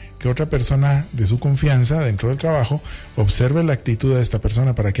pena que otra persona de su confianza dentro del trabajo observe la actitud de esta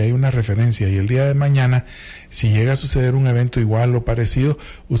persona para que haya una referencia y el día de mañana, si llega a suceder un evento igual o parecido,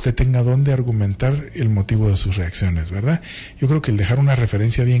 usted tenga dónde argumentar el motivo de sus reacciones, ¿verdad? Yo creo que el dejar una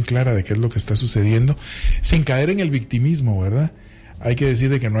referencia bien clara de qué es lo que está sucediendo, sin caer en el victimismo, ¿verdad? Hay que decir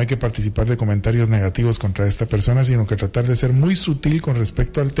de que no hay que participar de comentarios negativos contra esta persona, sino que tratar de ser muy sutil con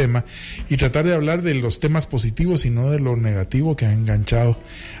respecto al tema y tratar de hablar de los temas positivos y no de lo negativo que ha enganchado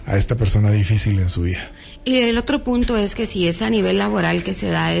a esta persona difícil en su vida. Y el otro punto es que si es a nivel laboral que se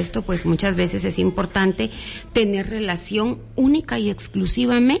da esto, pues muchas veces es importante tener relación única y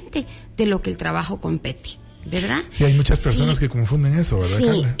exclusivamente de lo que el trabajo compete, ¿verdad? Sí, hay muchas personas que confunden eso, ¿verdad,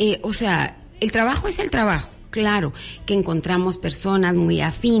 Carla? Sí, o sea, el trabajo es el trabajo. Claro, que encontramos personas muy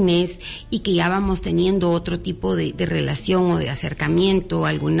afines y que ya vamos teniendo otro tipo de relación o de acercamiento,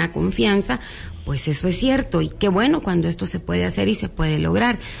 alguna confianza, pues eso es cierto y qué bueno cuando esto se puede hacer y se puede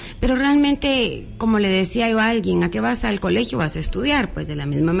lograr. Pero realmente, como le decía yo a alguien, ¿a qué vas al colegio? Vas a estudiar, pues de la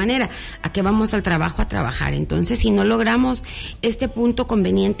misma manera, ¿a qué vamos al trabajo? A trabajar. Entonces, si no logramos este punto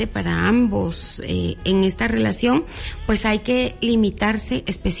conveniente para ambos en esta relación, pues hay que limitarse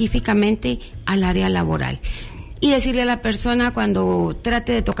específicamente al área laboral. Y decirle a la persona cuando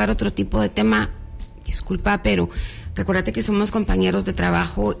trate de tocar otro tipo de tema, disculpa, pero recuérdate que somos compañeros de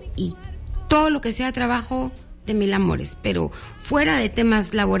trabajo y todo lo que sea trabajo, de mil amores, pero fuera de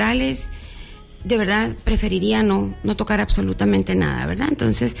temas laborales, de verdad preferiría no tocar absolutamente nada, ¿verdad?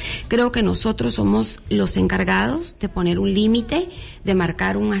 Entonces creo que nosotros somos los encargados de poner un límite, de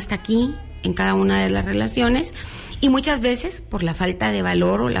marcar un hasta aquí en cada una de las relaciones, y muchas veces por la falta de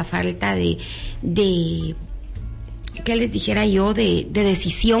valor o la falta de ¿qué les dijera yo? De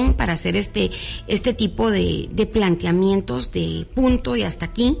decisión para hacer este tipo de planteamientos de punto y hasta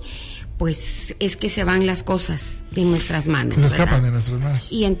aquí, pues es que se van las cosas de nuestras manos. Se escapan de nuestras manos.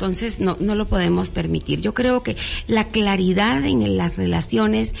 Y entonces no lo podemos permitir. Yo creo que la claridad en las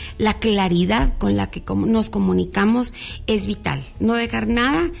relaciones, la claridad con la que nos comunicamos es vital. No dejar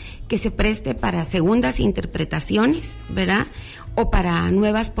nada que se preste para segundas interpretaciones, ¿verdad? O para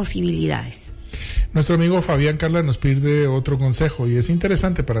nuevas posibilidades. Nuestro amigo Fabián, Carla, nos pide otro consejo y es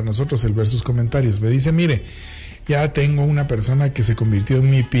interesante para nosotros el ver sus comentarios. Me dice, mire, ya tengo una persona que se convirtió en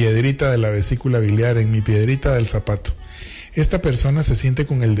mi piedrita de la vesícula biliar, en mi piedrita del zapato. Esta persona se siente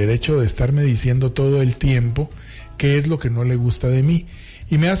con el derecho de estarme diciendo todo el tiempo qué es lo que no le gusta de mí.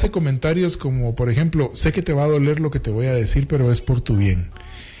 Y me hace comentarios como, por ejemplo, sé que te va a doler lo que te voy a decir, pero es por tu bien.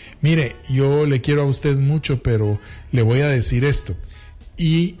 mire, yo le quiero a usted mucho, pero le voy a decir esto.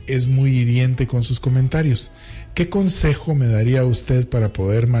 Y es muy hiriente con sus comentarios. ¿Qué consejo me daría usted para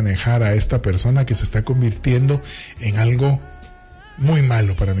poder manejar a esta persona que se está convirtiendo en algo muy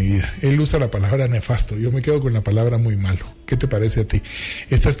malo para mi vida? Él usa la palabra nefasto, yo me quedo con la palabra muy malo. ¿Qué te parece a ti?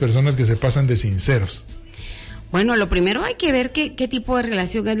 Estas personas que se pasan de sinceros. Bueno, lo primero hay que ver qué tipo de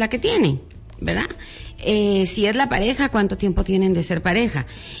relación es la que tienen, ¿verdad? Si es la pareja, cuánto tiempo tienen de ser pareja.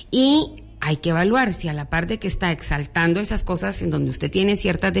 Y hay que evaluar si a la par de que está exaltando esas cosas en donde usted tiene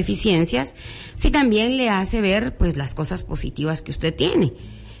ciertas deficiencias, si también le hace ver pues las cosas positivas que usted tiene,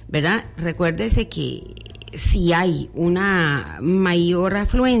 ¿verdad? Recuérdese que si hay una mayor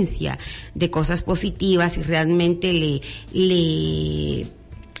afluencia de cosas positivas y realmente le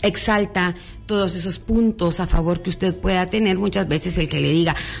exalta todos esos puntos a favor que usted pueda tener, muchas veces el que le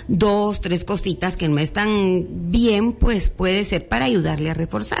diga 2, 3 cositas que no están bien, pues puede ser para ayudarle a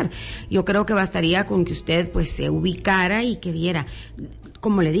reforzar. Yo creo que bastaría con que usted pues se ubicara y que viera,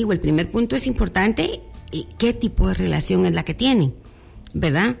 como le digo, el primer punto es importante, qué tipo de relación es la que tienen,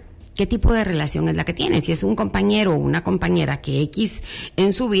 ¿verdad? ¿Qué tipo de relación es la que tienen? Si es un compañero o una compañera que X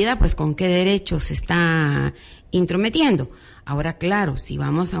en su vida, pues con qué derechos se está intrometiendo. Ahora, claro, si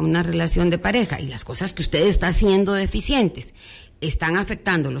vamos a una relación de pareja y las cosas que usted está haciendo deficientes están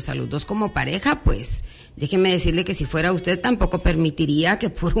afectándolos a los dos como pareja, pues déjeme decirle que si fuera usted tampoco permitiría que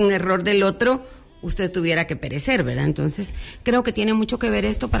por un error del otro usted tuviera que perecer, ¿verdad? Entonces, creo que tiene mucho que ver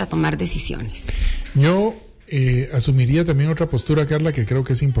esto para tomar decisiones. Yo asumiría también otra postura, Carla, que creo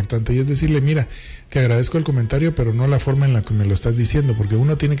que es importante, y es decirle, mira, te agradezco el comentario, pero no la forma en la que me lo estás diciendo, porque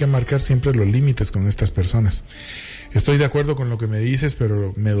uno tiene que marcar siempre los límites con estas personas. Estoy de acuerdo con lo que me dices,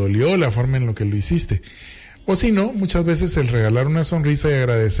 pero me dolió la forma en la que lo hiciste. O si no, muchas veces el regalar una sonrisa y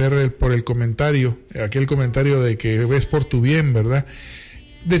agradecer por el comentario, aquel comentario de que ves por tu bien, ¿verdad?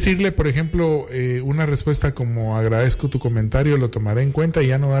 Decirle, por ejemplo, una respuesta como agradezco tu comentario, lo tomaré en cuenta, y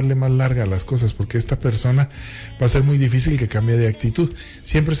ya no darle más larga a las cosas, porque esta persona va a ser muy difícil que cambie de actitud.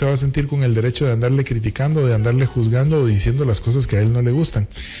 Siempre se va a sentir con el derecho de andarle criticando, de andarle juzgando o diciendo las cosas que a él no le gustan.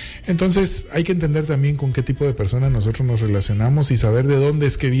 Entonces hay que entender también con qué tipo de persona nosotros nos relacionamos y saber de dónde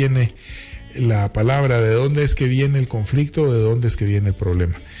es que viene la palabra, de dónde es que viene el conflicto, de dónde es que viene el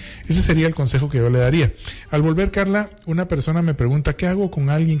problema. Ese sería el consejo que yo le daría. Al volver, Carla, una persona me pregunta, ¿qué hago con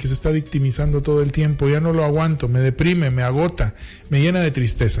alguien que se está victimizando todo el tiempo? Ya no lo aguanto, me deprime, me agota, me llena de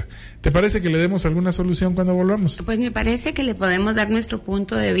tristeza. ¿Te parece que le demos alguna solución cuando volvamos? Pues me parece que le podemos dar nuestro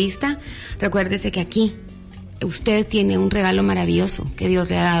punto de vista. Recuérdese que aquí usted tiene un regalo maravilloso que Dios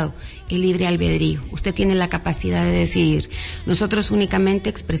le ha dado, el libre albedrío. Usted tiene la capacidad de decidir. Nosotros únicamente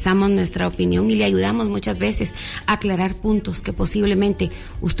expresamos nuestra opinión y le ayudamos muchas veces a aclarar puntos que posiblemente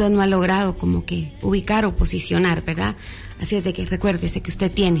usted no ha logrado como que ubicar o posicionar, ¿verdad? Así es de que recuérdese que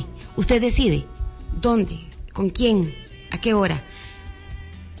usted decide dónde, con quién, a qué hora,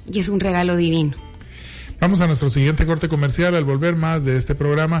 y es un regalo divino. Vamos a nuestro siguiente corte comercial. Al volver, más de este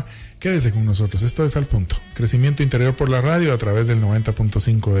programa. Quédese con nosotros. Esto es Al Punto. Crecimiento interior por la radio a través del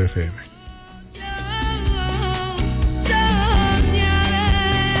 90.5 de FM.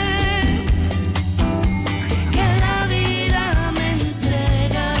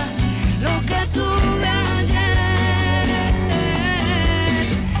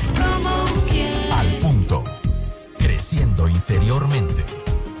 Al Punto. Creciendo interiormente.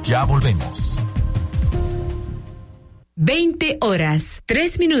 Ya volvemos. 20 horas,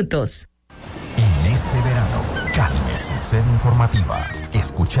 3 minutos. En este verano, calme su sed informativa,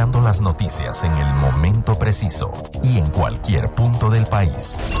 escuchando las noticias en el momento preciso y en cualquier punto del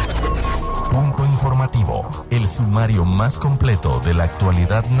país. Punto Informativo, el sumario más completo de la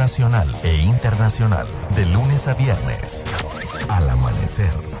actualidad nacional e internacional, de lunes a viernes, al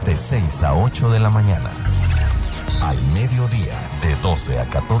amanecer, de 6 a 8 de la mañana, al mediodía, de 12 a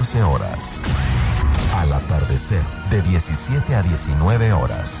 14 horas. Al atardecer, de 17 a 19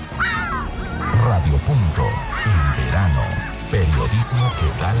 horas. Radio Punto, en verano. Periodismo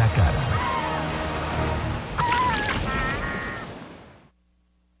que da la cara.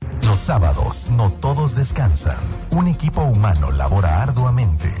 Los sábados, no todos descansan. Un equipo humano labora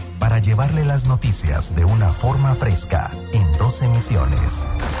arduamente para llevarle las noticias de una forma fresca en 2 emisiones.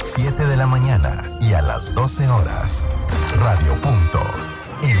 7 de la mañana y a las 12 horas. Radio Punto,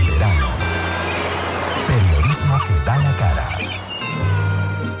 en verano. Periodismo que da la cara.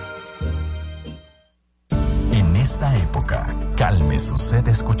 En esta época, calme su sed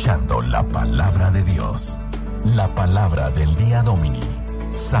escuchando la palabra de Dios. La palabra del día Domini.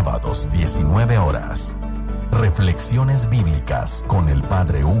 Sábados 19 horas. Reflexiones bíblicas con el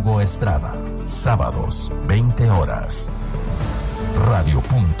Padre Hugo Estrada. Sábados 20 horas. Radio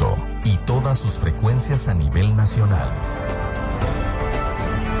Punto y todas sus frecuencias a nivel nacional.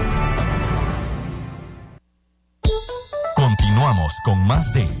 Continuamos con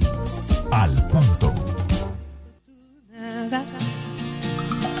más de Al Punto.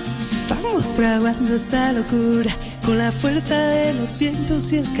 Vamos fraguando esta locura con la fuerza de los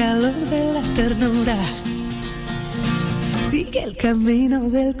vientos y el calor de la ternura. Sigue el camino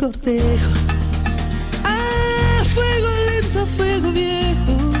del cortejo. A fuego lento, fuego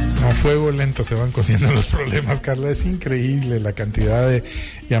viejo. A fuego lento se van cociendo los problemas, Carla. Es increíble la cantidad de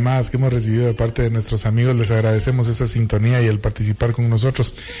llamadas que hemos recibido de parte de nuestros amigos. Les agradecemos esa sintonía y el participar con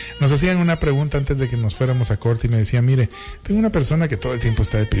nosotros. Nos hacían una pregunta antes de que nos fuéramos a corte y me decía, mire, tengo una persona que todo el tiempo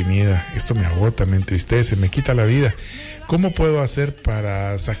está deprimida. Esto me agota, me entristece, me quita la vida. ¿Cómo puedo hacer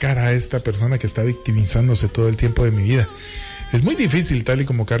para sacar a esta persona que está victimizándose todo el tiempo de mi vida? Es muy difícil, tal y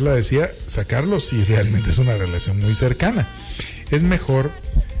como Carla decía, sacarlo si realmente es una relación muy cercana. Es mejor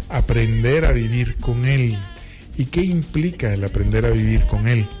aprender a vivir con él. ¿Y qué implica el aprender a vivir con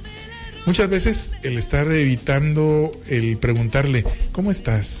él? Muchas veces el estar evitando el preguntarle, ¿cómo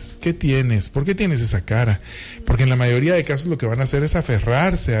estás? ¿Qué tienes? ¿Por qué tienes esa cara? Porque en la mayoría de casos lo que van a hacer es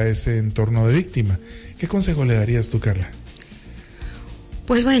aferrarse a ese entorno de víctima. ¿Qué consejo le darías tú, Carla?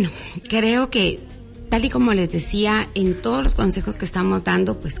 Pues bueno, creo que tal y como les decía, en todos los consejos que estamos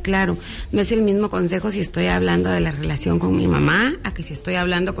dando, pues claro, no es el mismo consejo si estoy hablando de la relación con mi mamá, a que si estoy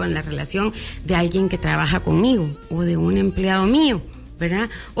hablando con la relación de alguien que trabaja conmigo, o de un empleado mío, ¿verdad?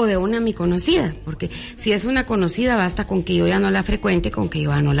 O de una mi conocida, porque si es una conocida basta con que yo ya no la frecuente, con que yo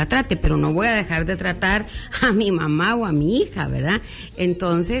ya no la trate, pero no voy a dejar de tratar a mi mamá o a mi hija, ¿verdad?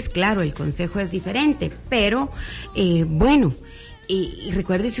 Entonces, claro, el consejo es diferente, pero bueno. Y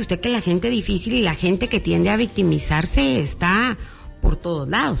recuérdese usted que la gente difícil y la gente que tiende a victimizarse está por todos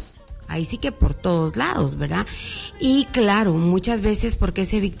lados. Ahí sí que por todos lados, ¿verdad? Y claro, muchas veces porque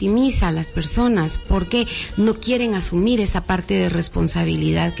se victimiza a las personas, porque no quieren asumir esa parte de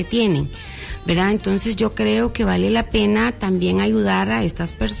responsabilidad que tienen, ¿verdad? Entonces yo creo que vale la pena también ayudar a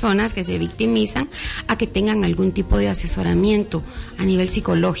estas personas que se victimizan a que tengan algún tipo de asesoramiento a nivel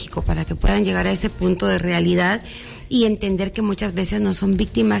psicológico para que puedan llegar a ese punto de realidad y entender que muchas veces no son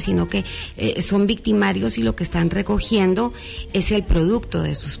víctimas, sino que son victimarios y lo que están recogiendo es el producto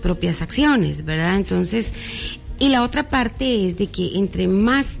de sus propias acciones, ¿verdad? Entonces, y la otra parte es de que entre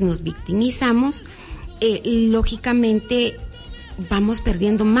más nos victimizamos, lógicamente vamos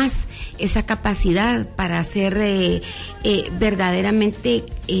perdiendo más esa capacidad para hacer verdaderamente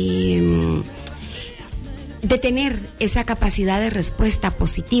de tener esa capacidad de respuesta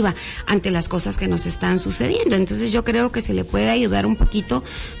positiva ante las cosas que nos están sucediendo. Entonces yo creo que se le puede ayudar un poquito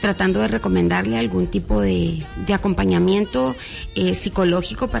tratando de recomendarle algún tipo de acompañamiento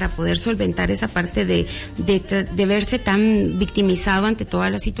psicológico para poder solventar esa parte de verse tan victimizado ante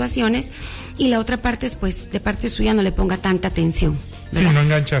todas las situaciones, y la otra parte es pues de parte suya no le ponga tanta atención, ¿verdad? Sí, no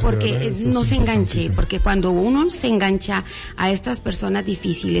engancharse, porque no se enganche, porque cuando uno se engancha a estas personas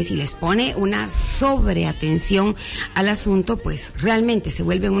difíciles y les pone una sobreatención al asunto, pues realmente se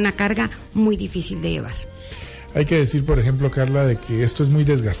vuelve una carga muy difícil de llevar. Hay que decir, por ejemplo, Carla, de que esto es muy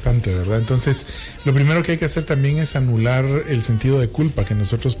desgastante, ¿verdad? Entonces, lo primero que hay que hacer también es anular el sentido de culpa que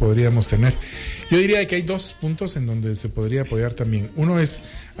nosotros podríamos tener. Yo diría que hay dos puntos en donde se podría apoyar también. Uno es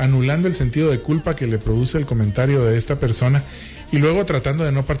anulando el sentido de culpa que le produce el comentario de esta persona, y luego tratando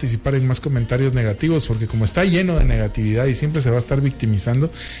de no participar en más comentarios negativos, porque como está lleno de negatividad y siempre se va a estar victimizando,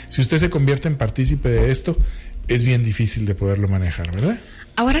 si usted se convierte en partícipe de esto, es bien difícil de poderlo manejar, ¿verdad?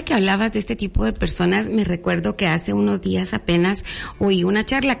 Ahora que hablabas de este tipo de personas, me recuerdo que hace unos días apenas oí una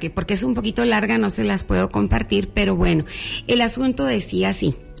charla que, porque es un poquito larga, no se las puedo compartir, pero bueno, el asunto decía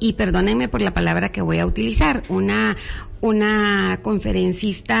así, y perdónenme por la palabra que voy a utilizar, una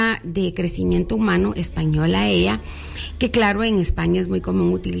conferencista de crecimiento humano, española ella, que claro, en España es muy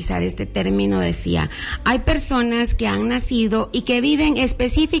común utilizar este término, decía, hay personas que han nacido y que viven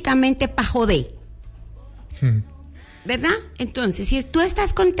específicamente pa' joder. ¿Verdad? Entonces, si tú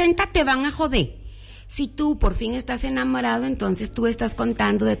estás contenta, te van a joder. Si tú por fin estás enamorado, entonces tú estás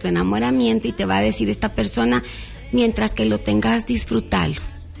contando de tu enamoramiento y te va a decir esta persona, mientras que lo tengas, disfrútalo,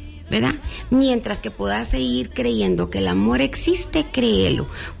 ¿verdad? Mientras que puedas seguir creyendo que el amor existe, créelo,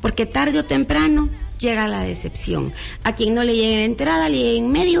 porque tarde o temprano llega la decepción. A quien no le llegue en la entrada, le llega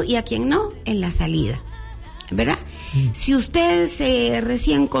en medio, y a quien no, en la salida, ¿verdad? Si usted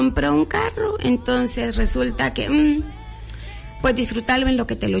recién compró un carro, entonces resulta que pues disfrutarlo en lo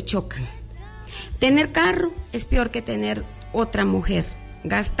que te lo chocan. Tener carro es peor que tener otra mujer.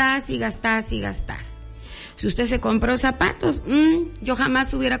 Gastás y gastás y gastás. Si usted se compró zapatos, yo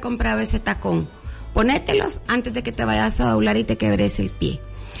jamás hubiera comprado ese tacón, Ponételos antes de que te vayas a doblar y te quebres el pie.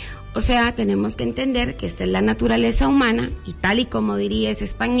 O sea, tenemos que entender que esta es la naturaleza humana y tal y como diría esa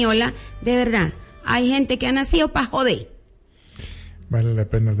española, de verdad, hay gente que ha nacido para joder. Vale la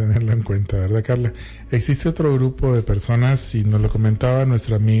pena tenerlo en cuenta, ¿verdad, Carla? Existe otro grupo de personas, y nos lo comentaba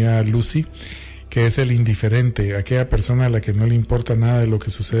nuestra amiga Lucy, que es el indiferente, aquella persona a la que no le importa nada de lo que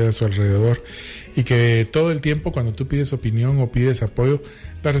sucede a su alrededor y que todo el tiempo cuando tú pides opinión o pides apoyo,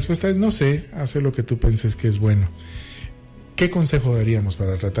 la respuesta es no sé, hace lo que tú penses que es bueno. ¿Qué consejo daríamos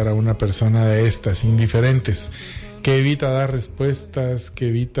para tratar a una persona de estas, indiferentes, que evita dar respuestas, que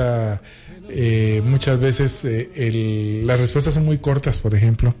evita muchas veces las respuestas son muy cortas, por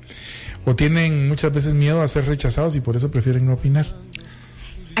ejemplo, o tienen muchas veces miedo a ser rechazados y por eso prefieren no opinar?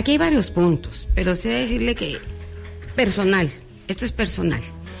 Aquí hay varios puntos, pero sé decirle que personal, esto es personal.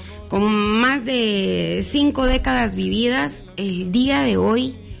 Con más de 5 décadas vividas, el día de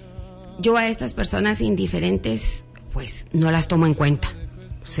hoy, yo a estas personas indiferentes, pues no las tomo en cuenta.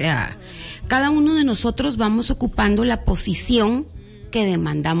 O sea, cada uno de nosotros vamos ocupando la posición que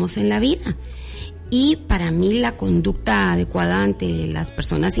demandamos en la vida. Y para mí la conducta adecuada ante las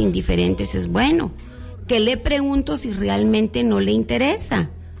personas indiferentes es, bueno, que le pregunto si realmente no le interesa.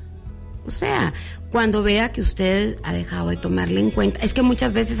 O sea, cuando vea que usted ha dejado de tomarle en cuenta, es que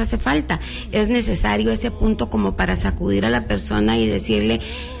muchas veces hace falta, es necesario ese punto como para sacudir a la persona y decirle,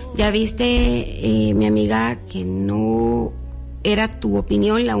 ya viste, mi amiga, que no era tu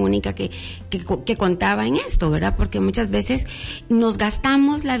opinión la única que contaba en esto, ¿verdad? Porque muchas veces nos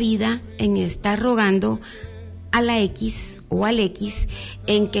gastamos la vida en estar rogando a la X o al X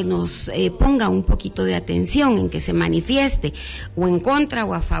en que nos ponga un poquito de atención, en que se manifieste o en contra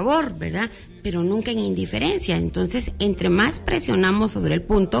o a favor, ¿verdad? Pero nunca en indiferencia. Entonces, entre más presionamos sobre el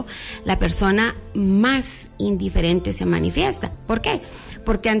punto, la persona más indiferente se manifiesta. ¿Por qué?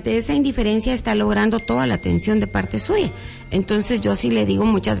 Porque ante esa indiferencia está logrando toda la atención de parte suya. Entonces yo sí le digo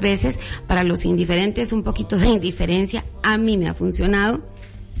muchas veces, para los indiferentes, un poquito de indiferencia a mí me ha funcionado,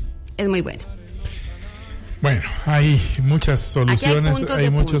 es muy bueno. Bueno, hay muchas soluciones, hay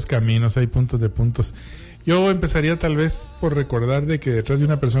muchos caminos, hay puntos de puntos. Yo empezaría tal vez por recordar de que detrás de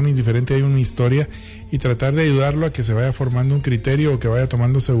una persona indiferente hay una historia y tratar de ayudarlo a que se vaya formando un criterio o que vaya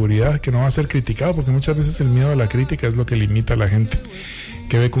tomando seguridad, que no va a ser criticado, porque muchas veces el miedo a la crítica es lo que limita a la gente,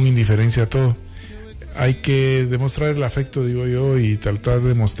 que ve con indiferencia todo. Hay que demostrar el afecto, digo yo, y tratar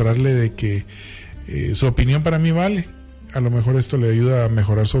de mostrarle de que su opinión para mí vale. A lo mejor esto le ayuda a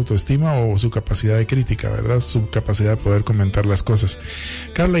mejorar su autoestima o su capacidad de crítica, ¿verdad? Su capacidad de poder comentar las cosas.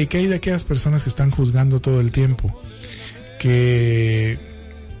 Carla, ¿y qué hay de aquellas personas que están juzgando todo el tiempo? Que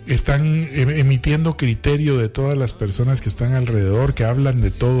están emitiendo criterio de todas las personas que están alrededor, que hablan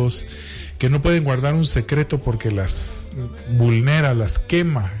de todos, que no pueden guardar un secreto porque las vulnera, las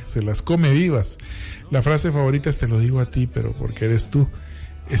quema, se las come vivas. La frase favorita es: te lo digo a ti, pero porque eres tú.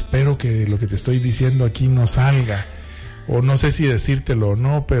 Espero que lo que te estoy diciendo aquí no salga. O no sé si decírtelo o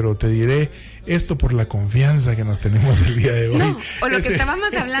no, pero te diré esto por la confianza que nos tenemos el día de hoy. No, o lo que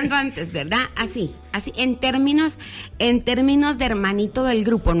estábamos hablando antes, ¿verdad? Así, en términos de hermanito del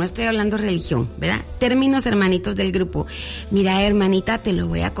grupo, no estoy hablando de religión, ¿verdad? Términos hermanitos del grupo. Mira, hermanita, te lo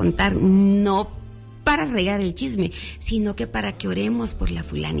voy a contar, no para regar el chisme, sino que para que oremos por la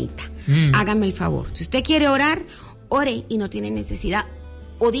fulanita. Hágame el favor. Si usted quiere orar, ore y no tiene necesidad.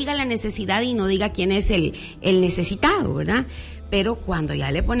 O diga la necesidad y no diga quién es el necesitado, ¿verdad? Pero cuando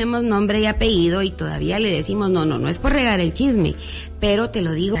ya le ponemos nombre y apellido y todavía le decimos, no es por regar el chisme, pero te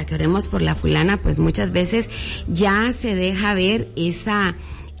lo digo, para que oremos por la fulana, pues muchas veces ya se deja ver esa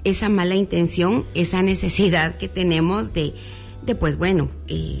mala intención, esa necesidad que tenemos de pues bueno,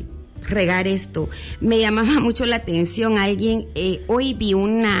 regar esto. Me llamaba mucho la atención alguien, hoy vi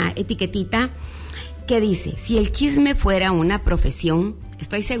una etiquetita que dice, si el chisme fuera una profesión,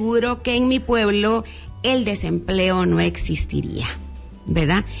 estoy seguro que en mi pueblo el desempleo no existiría,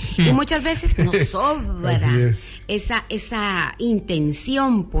 ¿verdad? Y muchas veces nos sobra esa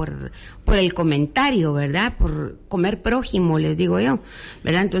intención por el comentario, ¿verdad? Por comer prójimo, les digo yo,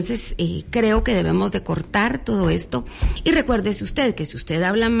 ¿verdad? Entonces, creo que debemos de cortar todo esto. Y recuérdese usted que si usted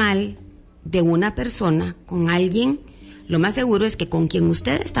habla mal de una persona con alguien, lo más seguro es que con quien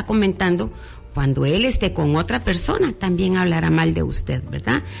usted está comentando, cuando él esté con otra persona, también hablará mal de usted,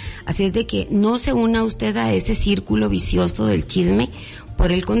 ¿verdad? Así es de que no se una usted a ese círculo vicioso del chisme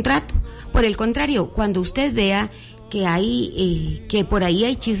por el contrato. Por el contrario, cuando usted vea que por ahí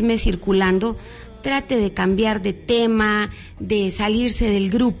hay chisme circulando, trate de cambiar de tema, de salirse del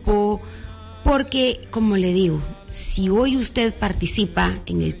grupo, porque, como le digo, si hoy usted participa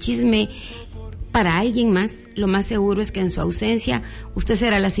en el chisme para alguien más, lo más seguro es que en su ausencia usted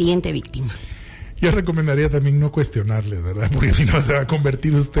será la siguiente víctima. Yo recomendaría también no cuestionarle, ¿verdad? Porque si no se va a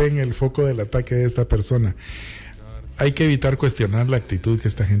convertir usted en el foco del ataque de esta persona. Hay que evitar cuestionar la actitud que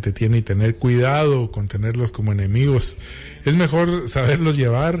esta gente tiene y tener cuidado con tenerlos como enemigos. Es mejor saberlos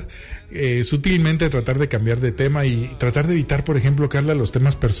llevar, sutilmente tratar de cambiar de tema y tratar de evitar, por ejemplo, Carla, los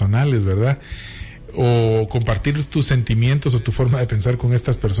temas personales, ¿verdad? O compartir tus sentimientos o tu forma de pensar con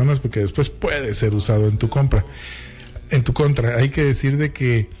estas personas, porque después puede ser usado en tu contra. Hay que decir de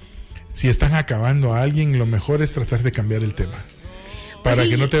que si están acabando a alguien, lo mejor es tratar de cambiar el tema. Para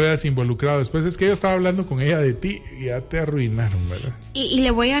que no te veas involucrado. Después es que yo estaba hablando con ella de ti y ya te arruinaron, ¿verdad? Y le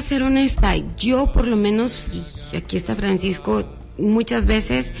voy a ser honesta, yo por lo menos, y aquí está Francisco, muchas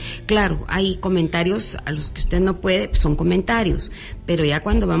veces, claro, hay comentarios a los que usted no puede, pues son comentarios, pero ya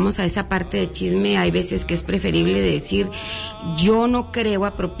cuando vamos a esa parte de chisme, hay veces que es preferible decir, yo no creo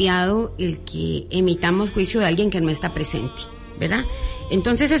apropiado el que emitamos juicio de alguien que no está presente, ¿verdad?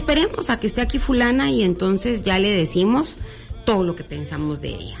 Entonces esperemos a que esté aquí fulana y entonces ya le decimos todo lo que pensamos de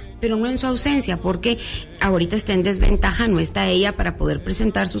ella, pero no en su ausencia, porque ahorita está en desventaja, no está ella para poder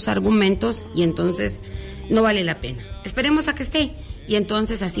presentar sus argumentos y entonces no vale la pena. Esperemos a que esté y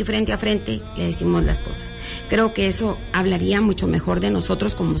entonces así frente a frente le decimos las cosas. Creo que eso hablaría mucho mejor de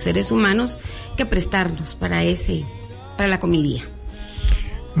nosotros como seres humanos que prestarnos para la comidía.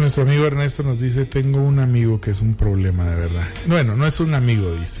 Nuestro amigo Ernesto nos dice, tengo un amigo que es un problema de verdad. Bueno, no es un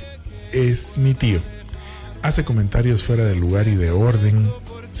amigo, dice, es mi tío. Hace comentarios fuera de lugar y de orden,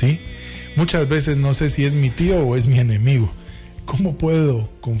 ¿sí? Muchas veces no sé si es mi tío o es mi enemigo. ¿Cómo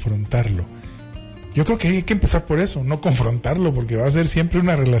puedo confrontarlo? Yo creo que hay que empezar por eso, no confrontarlo, porque va a ser siempre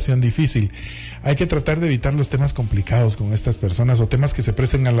una relación difícil. Hay que tratar de evitar los temas complicados con estas personas o temas que se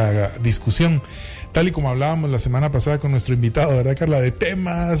presten a la discusión. Tal y como hablábamos la semana pasada con nuestro invitado, ¿verdad, Carla? De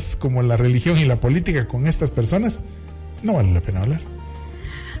temas como la religión y la política con estas personas, no vale la pena hablar.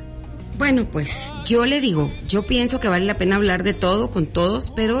 Bueno, pues yo le digo, yo pienso que vale la pena hablar de todo con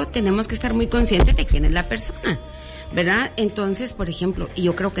todos, pero tenemos que estar muy conscientes de quién es la persona, ¿verdad? Entonces, por ejemplo, y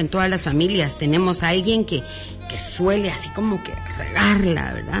yo creo que en todas las familias tenemos a alguien que suele así como que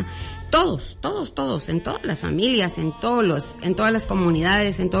regarla, ¿verdad? Todos, en todas las familias, en todas las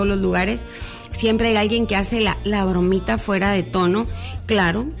comunidades, en todos los lugares, siempre hay alguien que hace la bromita fuera de tono.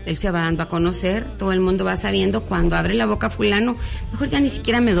 Claro, él se va dando a conocer, todo el mundo va sabiendo, cuando abre la boca fulano, mejor ya ni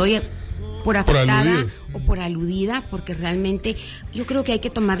siquiera me doy por afectada o por aludida, porque realmente yo creo que hay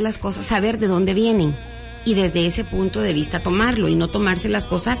que tomar las cosas, saber de dónde vienen y desde ese punto de vista tomarlo y no tomarse las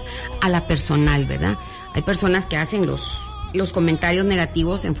cosas a la personal, ¿verdad? Hay personas que hacen los comentarios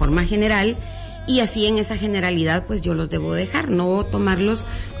negativos en forma general y así en esa generalidad pues yo los debo dejar, no tomarlos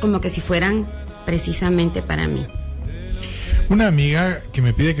como que si fueran precisamente para mí. Una amiga que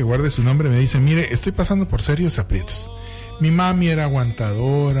me pide que guarde su nombre me dice, mire, estoy pasando por serios aprietos. Mi mami era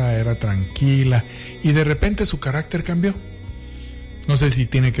aguantadora, era tranquila y de repente su carácter cambió. No sé si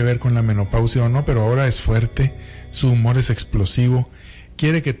tiene que ver con la menopausia o no, pero ahora es fuerte, su humor es explosivo,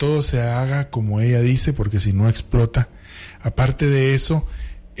 quiere que todo se haga como ella dice porque si no explota. Aparte de eso,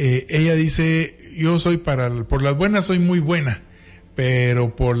 ella dice, yo soy por las buenas soy muy buena,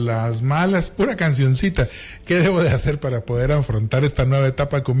 pero por las malas, pura cancioncita. ¿Qué debo de hacer para poder afrontar esta nueva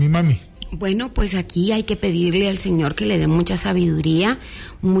etapa con mi mami? Bueno, pues aquí hay que pedirle al Señor que le dé mucha sabiduría,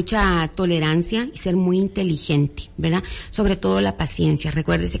 mucha tolerancia y ser muy inteligente, ¿verdad? Sobre todo la paciencia.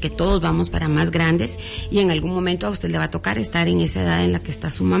 Recuérdese que todos vamos para más grandes y en algún momento a usted le va a tocar estar en esa edad en la que está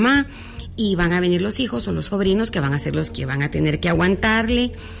su mamá y van a venir los hijos o los sobrinos que van a ser los que van a tener que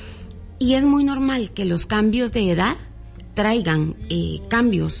aguantarle. Y es muy normal que los cambios de edad traigan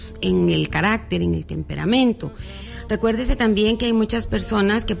cambios en el carácter, en el temperamento. Recuérdese también que hay muchas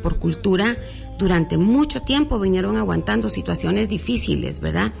personas que por cultura durante mucho tiempo vinieron aguantando situaciones difíciles,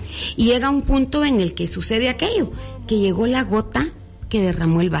 ¿verdad? Y llega un punto en el que sucede aquello, que llegó la gota que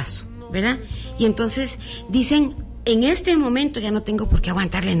derramó el vaso, ¿verdad? Y entonces dicen, en este momento ya no tengo por qué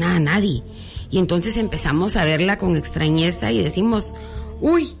aguantarle nada a nadie. Y entonces empezamos a verla con extrañeza y decimos,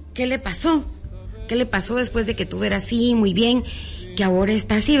 uy, ¿qué le pasó? ¿Qué le pasó después de que tú eras así, muy bien, que ahora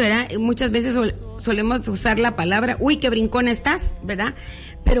está así, ¿verdad? Muchas veces solemos usar la palabra, uy, qué brincona estás, ¿verdad?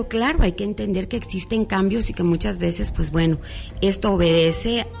 Pero claro, hay que entender que existen cambios y que muchas veces, pues bueno, esto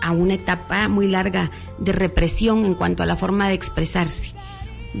obedece a una etapa muy larga de represión en cuanto a la forma de expresarse,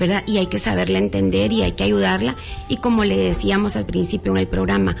 ¿verdad? Y hay que saberla entender y hay que ayudarla. Y como le decíamos al principio en el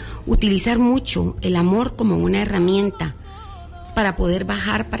programa, utilizar mucho el amor como una herramienta para poder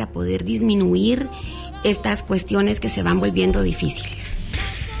bajar, para poder disminuir estas cuestiones que se van volviendo difíciles.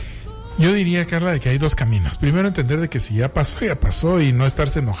 Yo diría, Carla, de que hay dos caminos. Primero, entender de que si ya pasó y no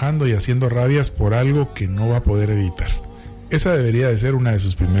estarse enojando y haciendo rabias por algo que no va a poder evitar. Esa debería de ser una de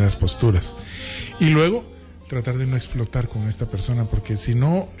sus primeras posturas. Y luego, tratar de no explotar con esta persona, porque si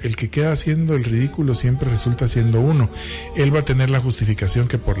no, el que queda haciendo el ridículo siempre resulta siendo uno. Él va a tener la justificación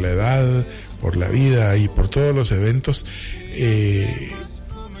que por la edad, por la vida y por todos los eventos,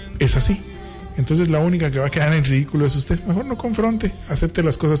 es así. Entonces la única que va a quedar en ridículo es usted. Mejor no confronte, acepte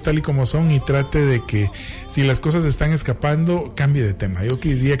las cosas tal y como son y trate de que si las cosas están escapando, cambie de tema. Yo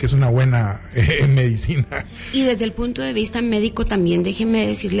diría que es una buena medicina. Y desde el punto de vista médico también déjeme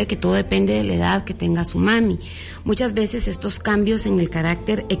decirle que todo depende de la edad que tenga su mami. Muchas veces estos cambios en el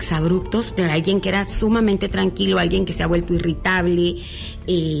carácter exabruptos de alguien que era sumamente tranquilo, alguien que se ha vuelto irritable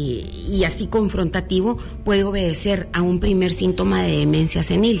y así confrontativo, puede obedecer a un primer síntoma de demencia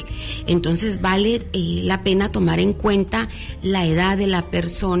senil. Entonces vale la pena tomar en cuenta la edad de la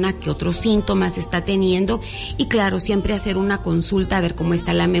persona, qué otros síntomas está teniendo y claro, siempre hacer una consulta, ver cómo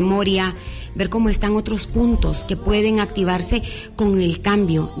está la memoria, ver cómo están otros puntos que pueden activarse con el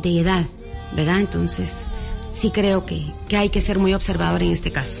cambio de edad, ¿verdad? Entonces sí creo que hay que ser muy observador en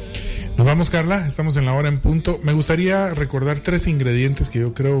este caso. Nos vamos, Carla, estamos en la hora en punto. Me gustaría recordar 3 ingredientes que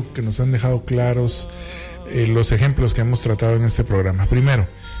yo creo que nos han dejado claros los ejemplos que hemos tratado en este programa. Primero,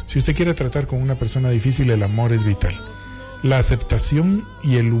 si usted quiere tratar con una persona difícil, el amor es vital. La aceptación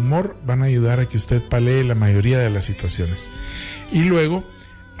y el humor van a ayudar a que usted palee la mayoría de las situaciones. Y luego,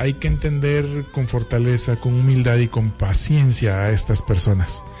 hay que entender con fortaleza, con humildad y con paciencia a estas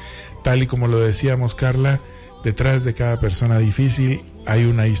personas. Tal y como lo decíamos, Carla, detrás de cada persona difícil hay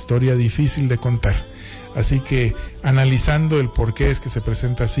una historia difícil de contar. Así que analizando el por qué es que se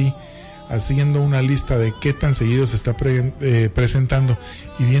presenta así, haciendo una lista de qué tan seguido se está presentando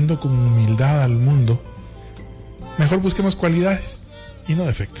y viendo con humildad al mundo, mejor busquemos cualidades y no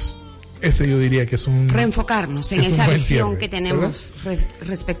defectos. Ese yo diría que es un... Reenfocarnos en esa visión que tenemos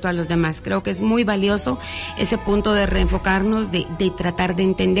respecto a los demás. Creo que es muy valioso ese punto de reenfocarnos, de tratar de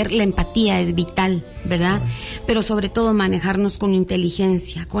entender. La empatía es vital, ¿verdad? Pero sobre todo manejarnos con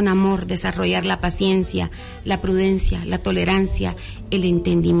inteligencia, con amor, desarrollar la paciencia, la prudencia, la tolerancia, el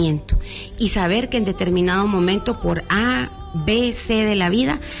entendimiento. Y saber que en determinado momento, por A, B, C de la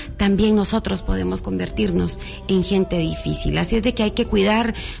vida, también nosotros podemos convertirnos en gente difícil. Así es de que hay que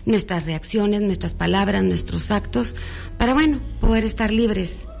cuidar nuestras reacciones, nuestras palabras, nuestros actos, para, poder estar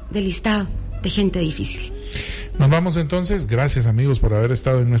libres del listado de gente difícil. Nos vamos entonces. Gracias, amigos, por haber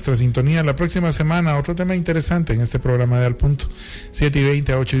estado en nuestra sintonía. La próxima semana, otro tema interesante en este programa de Al Punto.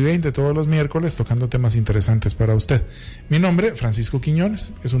 7:20 a 8:20, todos los miércoles, tocando temas interesantes para usted. Mi nombre, Francisco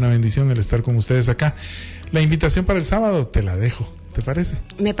Quiñones. Es una bendición el estar con ustedes acá. La invitación para el sábado te la dejo. ¿Te parece?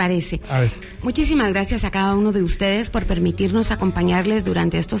 Me parece. A ver. Muchísimas gracias a cada uno de ustedes por permitirnos acompañarles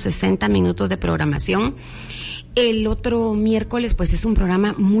durante estos 60 minutos de programación. El otro miércoles, pues, es un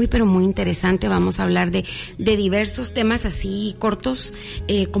programa muy, pero muy interesante. Vamos a hablar de diversos temas así cortos,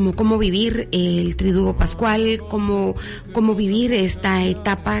 como cómo vivir el Triduo Pascual, cómo vivir esta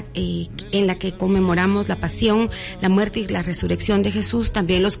etapa en la que conmemoramos la pasión, la muerte y la resurrección de Jesús.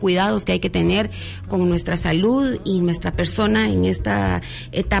 También los cuidados que hay que tener con nuestra salud y nuestra persona en esta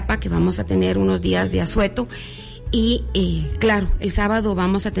etapa que vamos a tener unos días de asueto. Y claro, el sábado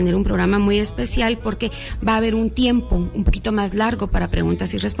vamos a tener un programa muy especial porque va a haber un tiempo un poquito más largo para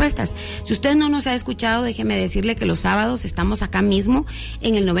preguntas y respuestas. Si usted no nos ha escuchado, déjeme decirle que los sábados estamos acá mismo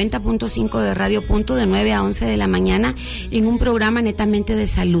en el 90.5 de Radio Punto de 9 a 11 de la mañana en un programa netamente de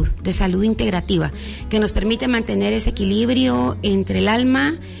salud integrativa, que nos permite mantener ese equilibrio entre el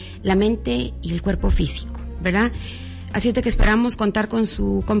alma, la mente y el cuerpo físico, ¿verdad? Así es de que esperamos contar con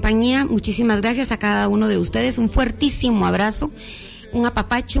su compañía. Muchísimas gracias a cada uno de ustedes. Un fuertísimo abrazo, un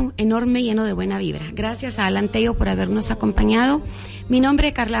apapacho enorme lleno de buena vibra. Gracias a Alan Teo por habernos acompañado. Mi nombre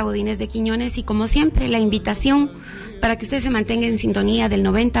es Carla Godínez de Quiñones y como siempre la invitación para que usted se mantenga en sintonía del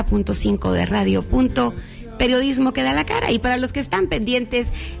 90.5 de Radio Punto, periodismo que da la cara. Y para los que están pendientes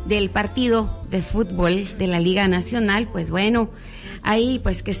del partido de fútbol de la Liga Nacional, pues ahí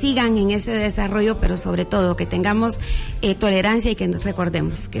pues que sigan en ese desarrollo, pero sobre todo que tengamos tolerancia y que nos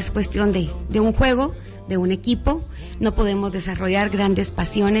recordemos que es cuestión de un juego, de un equipo. No podemos desarrollar grandes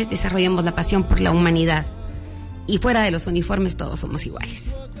pasiones, desarrollemos la pasión por la humanidad. Y fuera de los uniformes todos somos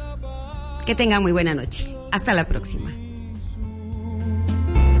iguales. Que tengan muy buena noche. Hasta la próxima.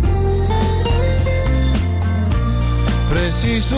 Preciso